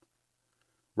term,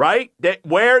 right?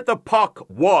 Where the puck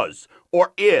was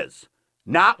or is,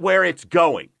 not where it's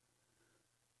going.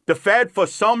 The Fed, for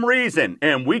some reason,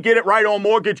 and we get it right on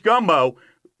Mortgage Gumbo,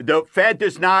 the Fed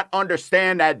does not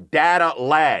understand that data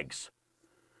lags.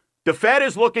 The Fed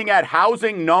is looking at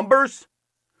housing numbers,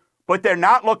 but they're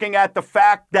not looking at the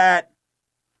fact that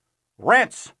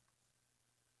rents,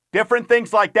 different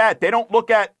things like that, they don't look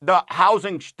at the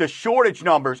housing, the shortage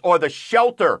numbers or the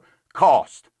shelter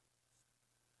cost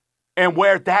and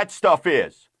where that stuff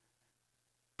is.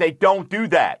 They don't do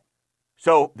that.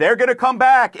 So they're going to come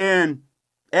back and,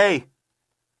 hey,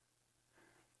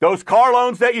 those car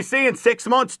loans that you see in 6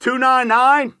 months,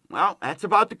 299, well, that's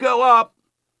about to go up.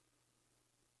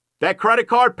 That credit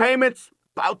card payment's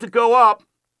about to go up.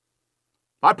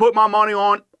 I put my money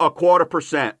on a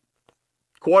 0.25%.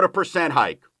 0.25%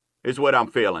 hike is what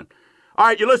I'm feeling. All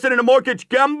right, you're listening to Mortgage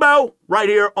Gumbo right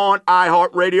here on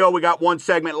iHeartRadio. We got one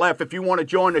segment left. If you want to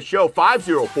join the show,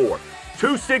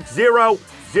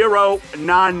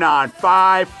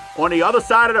 504-260-0995. On the other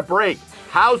side of the break,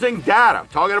 housing data,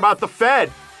 talking about the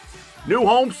Fed, new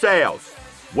home sales,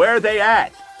 where are they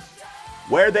at,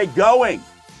 where are they going,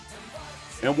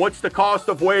 and what's the cost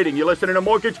of waiting. You're listening to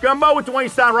Mortgage Gumbo with Dwayne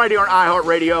Stein right here on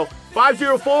iHeartRadio,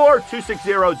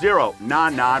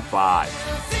 504-260-0995.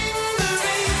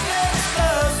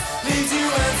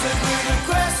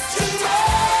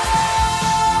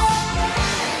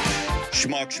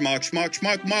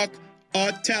 Schmuck.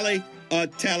 A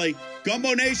telly.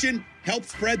 Gumbo Nation, help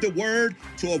spread the word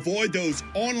to avoid those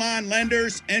online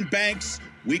lenders and banks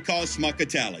we call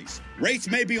schmuckatellis. Rates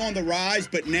may be on the rise,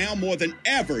 but now more than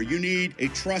ever, you need a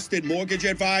trusted mortgage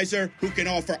advisor who can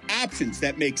offer options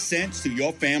that make sense to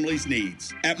your family's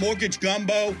needs. At Mortgage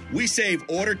Gumbo, we save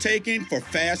order taking for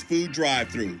fast food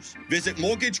drive-thrus. Visit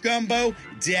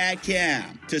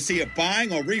MortgageGumbo.com to see if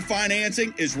buying or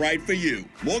refinancing is right for you.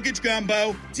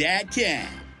 MortgageGumbo.com.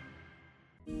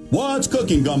 What's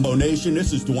cooking, Gumbo Nation?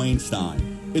 This is Dwayne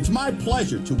Stein. It's my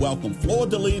pleasure to welcome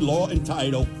Fleur-de-Lis Law and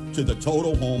Title to the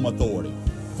Total Home Authority.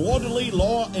 Fleur-de-Lis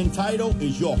Law and Title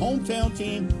is your hometown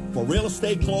team for real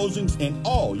estate closings and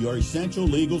all your essential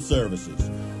legal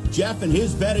services. Jeff and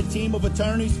his vetted team of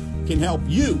attorneys can help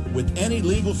you with any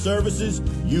legal services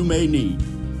you may need.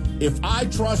 If I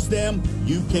trust them,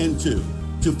 you can too.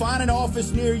 To find an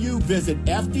office near you, visit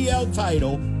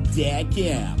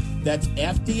FDLtitle.com. That's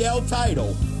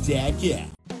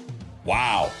FDLtitle.com.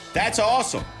 Wow, that's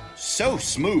awesome. So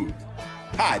smooth.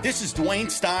 Hi, this is Dwayne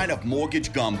Stein of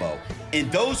Mortgage Gumbo, and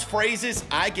those phrases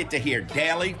I get to hear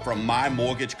daily from my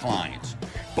mortgage clients.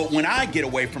 But when I get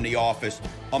away from the office,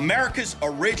 America's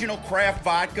original craft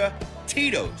vodka,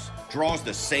 Tito's, draws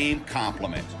the same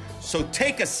compliments. So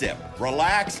take a sip,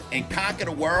 relax, and conquer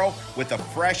the world with a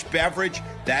fresh beverage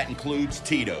that includes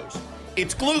Tito's.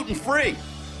 It's gluten-free.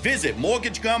 Visit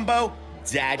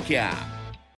MortgageGumbo.com.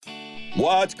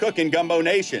 What's cooking, Gumbo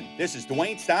Nation? This is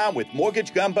Dwayne Stein with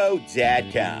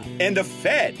MortgageGumbo.com. And the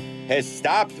Fed has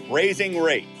stopped raising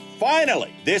rates.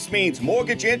 Finally, this means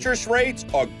mortgage interest rates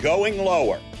are going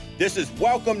lower. This is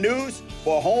welcome news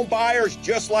for home buyers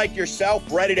just like yourself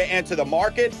ready to enter the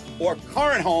market or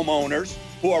current homeowners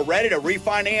who are ready to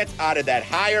refinance out of that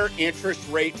higher interest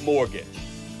rate mortgage.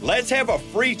 Let's have a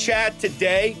free chat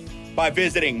today by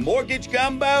visiting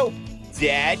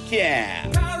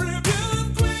mortgagegumbo.com.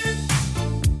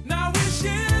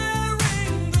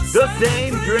 The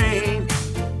same dream.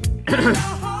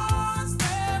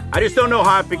 I just don't know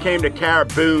how it became the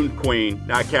Caribbean Queen.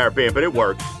 Not Caribbean, but it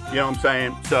works. You know what I'm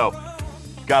saying? So,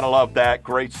 gotta love that.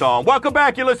 Great song. Welcome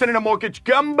back. You're listening to Mortgage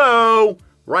Gumbo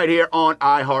right here on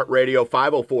iHeartRadio,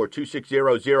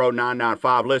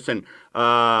 504-260-0995. Listen,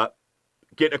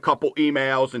 getting a couple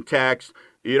emails and texts.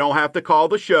 You don't have to call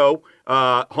the show.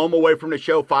 Home away from the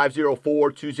show,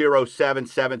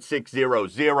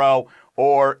 504-207-7600.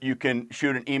 Or you can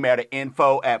shoot an email to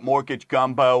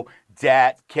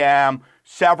info@mortgagegumbo.com.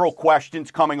 Several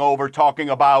questions coming over talking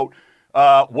about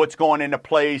what's going into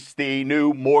place, the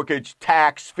new mortgage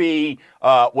tax fee,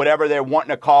 whatever they're wanting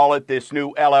to call it, this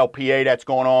new LLPA that's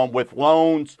going on with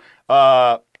loans.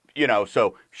 So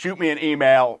shoot me an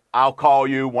email. I'll call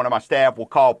you. One of my staff will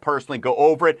call personally, go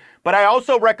over it. But I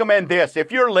also recommend this. If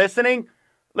you're listening,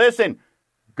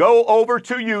 go over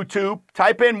to YouTube,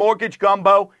 type in Mortgage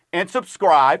Gumbo and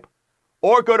subscribe,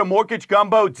 or go to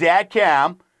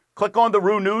mortgagegumbo.com, click on the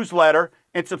Rue newsletter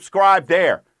and subscribe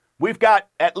there. We've got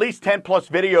at least 10 plus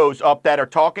videos up that are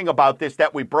talking about this,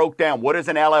 that we broke down. What is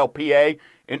an LLPA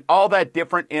and all that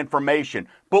different information.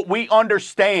 But we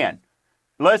understand.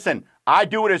 Listen, I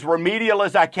do it as remedial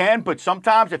as I can, but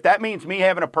sometimes if that means me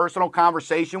having a personal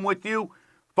conversation with you,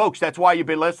 folks, that's why you've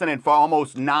been listening for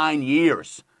almost 9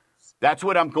 years. That's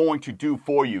what I'm going to do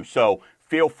for you. So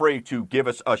feel free to give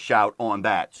us a shout on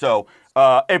that. So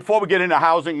and before we get into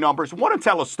housing numbers, I want to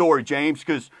tell a story, James,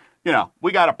 because,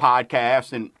 we got a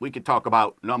podcast and we can talk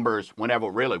about numbers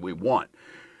whenever really we want.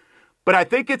 But I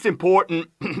think it's important.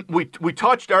 We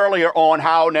touched earlier on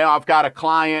how now I've got a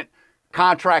client,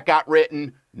 contract got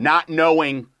written, not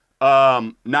knowing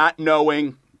where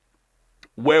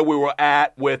we were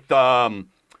at with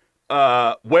them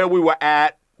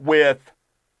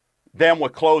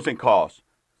with closing costs.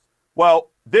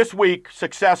 Well, this week,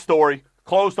 success story,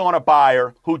 closed on a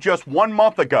buyer who just 1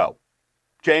 month ago,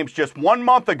 James, just 1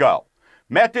 month ago,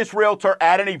 met this realtor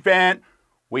at an event.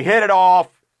 We hit it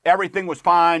off. Everything was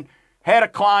fine. Had a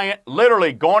client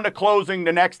literally going to closing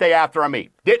the next day after I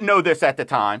meet. Didn't know this at the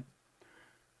time.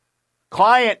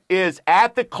 Client is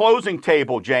at the closing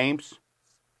table, James,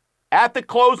 at the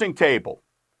closing table,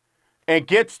 and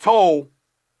gets told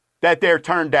that they're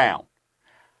turned down.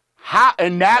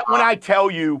 And that, when I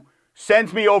tell you,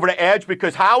 sends me over the edge,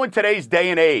 because how in today's day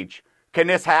and age can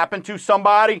this happen to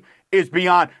somebody is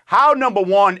beyond. How, number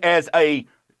one, as a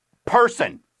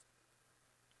person,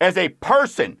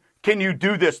 can you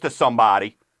do this to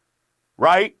somebody,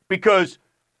 right? Because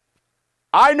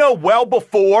I know well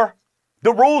before,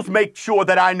 the rules make sure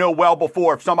that I know well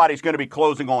before if somebody's going to be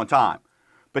closing on time.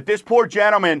 But this poor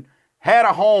gentleman had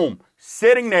a home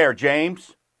sitting there,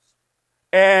 James,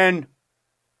 and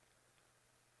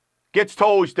gets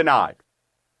told he's denied.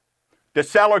 The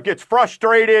seller gets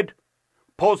frustrated,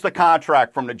 pulls the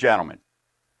contract from the gentleman.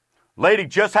 Lady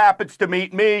just happens to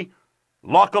meet me,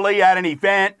 luckily at an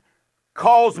event,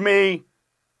 calls me.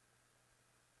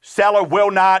 Seller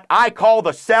will not. I call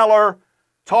the seller,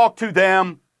 talk to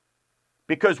them,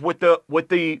 because what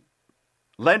the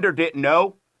lender didn't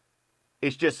know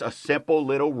is just a simple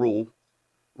little rule,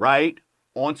 right,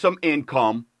 on some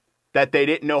income that they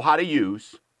didn't know how to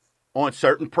use on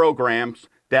certain programs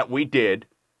that we did,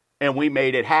 and we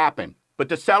made it happen. But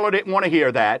the seller didn't want to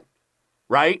hear that,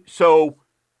 right? So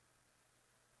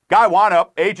guy wound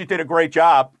up, agent did a great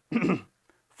job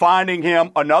finding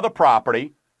him another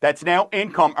property that's now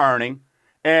income earning,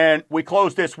 and we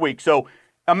closed this week. So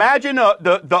imagine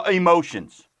the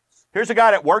emotions. Here's a guy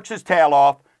that works his tail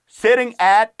off, sitting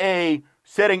at a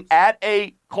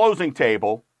closing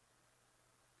table,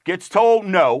 gets told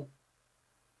no.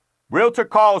 Realtor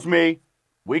calls me.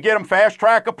 We get him fast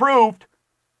track approved.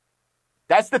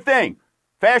 That's the thing.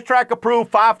 Fast track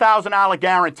approved, $5,000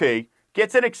 guarantee.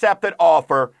 Gets an accepted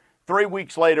offer. 3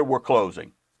 weeks later, we're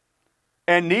closing.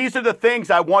 And these are the things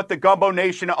I want the Gumbo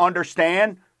Nation to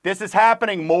understand. This is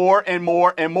happening more and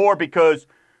more and more, because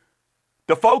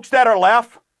the folks that are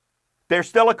left, there's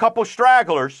still a couple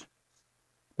stragglers,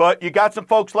 but you got some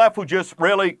folks left who just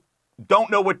really don't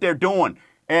know what they're doing.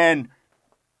 And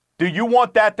do you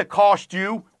want that to cost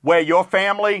you where your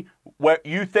family, where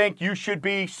you think you should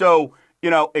be? So,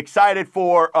 excited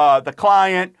for the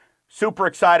client, super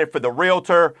excited for the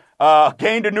realtor.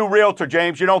 Gained a new realtor,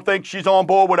 James. You don't think she's on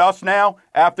board with us now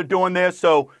after doing this?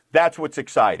 So that's what's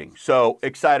exciting. So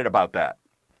excited about that.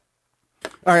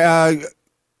 All right.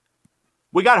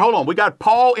 We got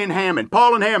Paul in Hammond.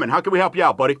 Paul in Hammond, how can we help you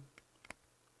out, buddy?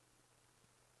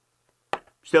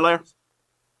 Still there?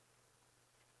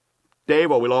 Dave,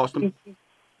 we lost him?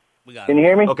 Can you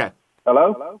hear me? Okay.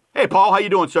 Hello? Hey, Paul, how you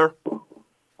doing, sir?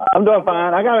 I'm doing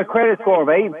fine. I got a credit score of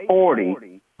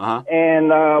 840, and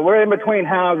we're in between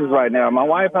houses right now. My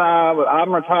wife and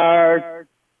I'm retired.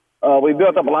 We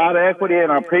built up a lot of equity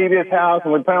in our previous house,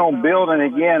 and we plan on building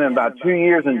again in about 2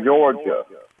 years in Georgia.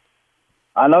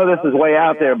 I know this is way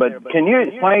out there, but can you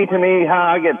explain to me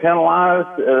how I get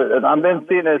penalized? I've been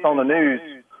seeing this on the news.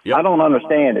 Yep. I don't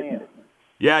understand it.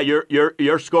 Yeah,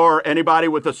 your score, anybody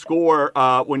with a score,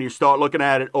 when you start looking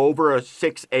at it over a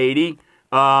 680,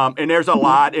 and there's a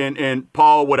lot, and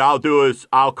Paul, what I'll do is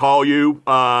I'll call you,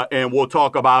 and we'll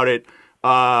talk about it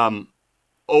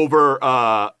over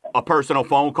a personal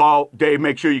phone call. Dave,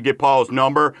 make sure you get Paul's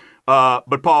number.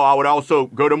 But Paul, I would also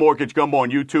go to Mortgage Gumbo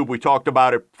on YouTube. We talked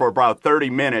about it for about 30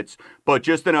 minutes, but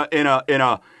just in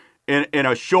a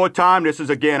short time, this is,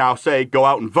 again, I'll say go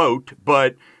out and vote,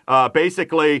 but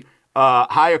basically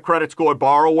higher credit score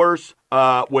borrowers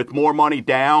with more money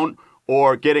down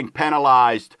or getting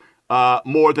penalized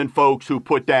more than folks who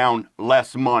put down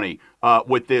less money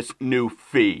with this new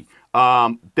fee.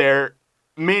 They're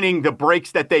meaning the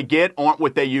breaks that they get aren't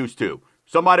what they used to.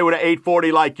 Somebody with an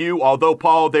 840 like you, although,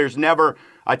 Paul,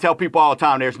 I tell people all the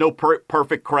time, there's no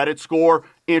perfect credit score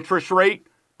interest rate,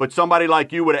 but somebody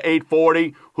like you with an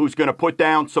 840 who's going to put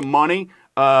down some money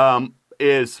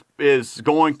is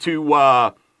going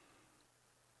to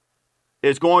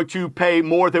pay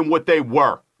more than what they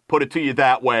were. Put it to you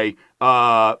that way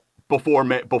before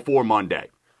Monday.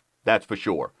 That's for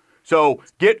sure. So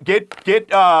get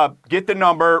the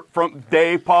number from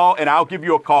Dave, Paul, and I'll give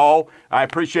you a call. I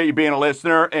appreciate you being a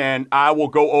listener, and I will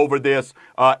go over this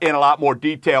in a lot more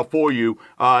detail for you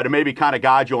to maybe kind of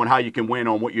guide you on how you can win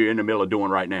on what you're in the middle of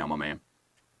doing right now, my man.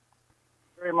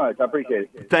 Very much. I appreciate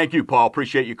it. Thank you, Paul.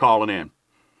 Appreciate you calling in.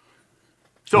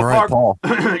 So, all right, Paul.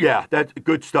 Yeah, that's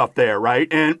good stuff there,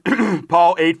 right? And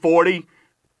Paul, 840,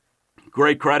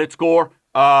 great credit score.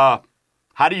 How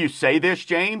do you say this,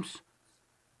 James?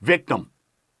 Victim.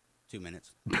 2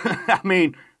 minutes. I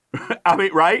mean,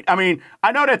 right? I mean,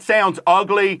 I know that sounds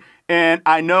ugly, and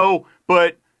I know,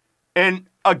 and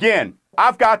again,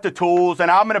 I've got the tools,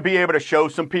 and I'm going to be able to show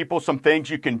some people some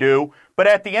things you can do. But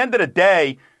at the end of the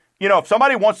day, you know, if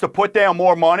somebody wants to put down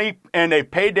more money and they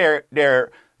paid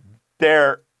their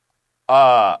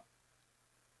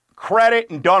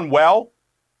credit and done well,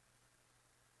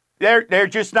 they're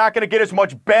just not going to get as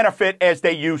much benefit as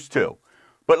they used to.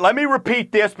 But let me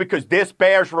repeat this because this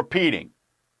bears repeating.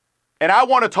 And I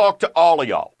want to talk to all of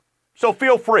y'all. So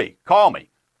feel free. Call me.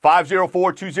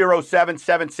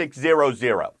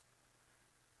 504-207-7600.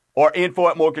 Or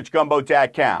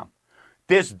info@mortgagegumbo.com.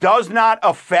 This does not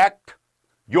affect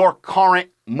your current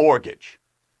mortgage.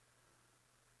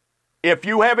 If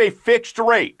you have a fixed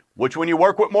rate, which when you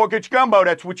work with Mortgage Gumbo,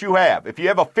 that's what you have. If you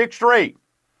have a fixed rate,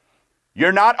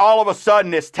 you're not all of a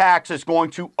sudden this tax is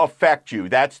going to affect you.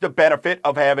 That's the benefit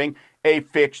of having a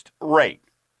fixed rate.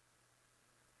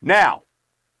 Now,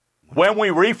 when we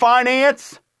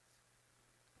refinance,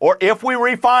 or if we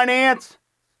refinance,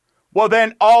 well,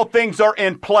 then all things are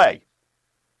in play.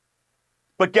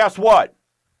 But guess what?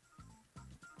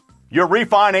 You're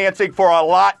refinancing for a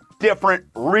lot different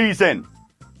reason,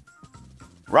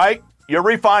 right? You're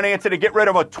refinancing to get rid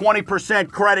of a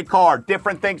 20% credit card,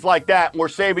 different things like that. And we're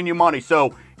saving you money.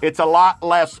 So it's a lot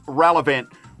less relevant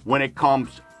when it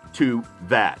comes to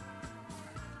that.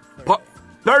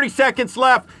 30 seconds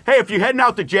left. Hey, if you're heading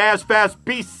out to Jazz Fest,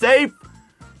 be safe.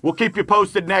 We'll keep you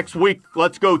posted next week.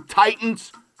 Let's go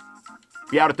Titans.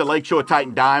 Be out at the Lakeshore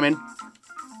Titan Diamond.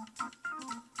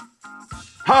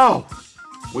 Oh,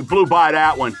 we blew by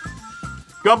that one.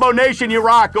 Gumbo Nation, you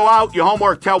rock. Go out, your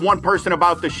homework, tell one person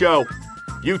about the show.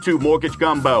 YouTube, Mortgage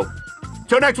Gumbo.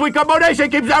 Till next week, Gumbo Nation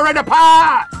keeps out right the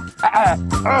pot.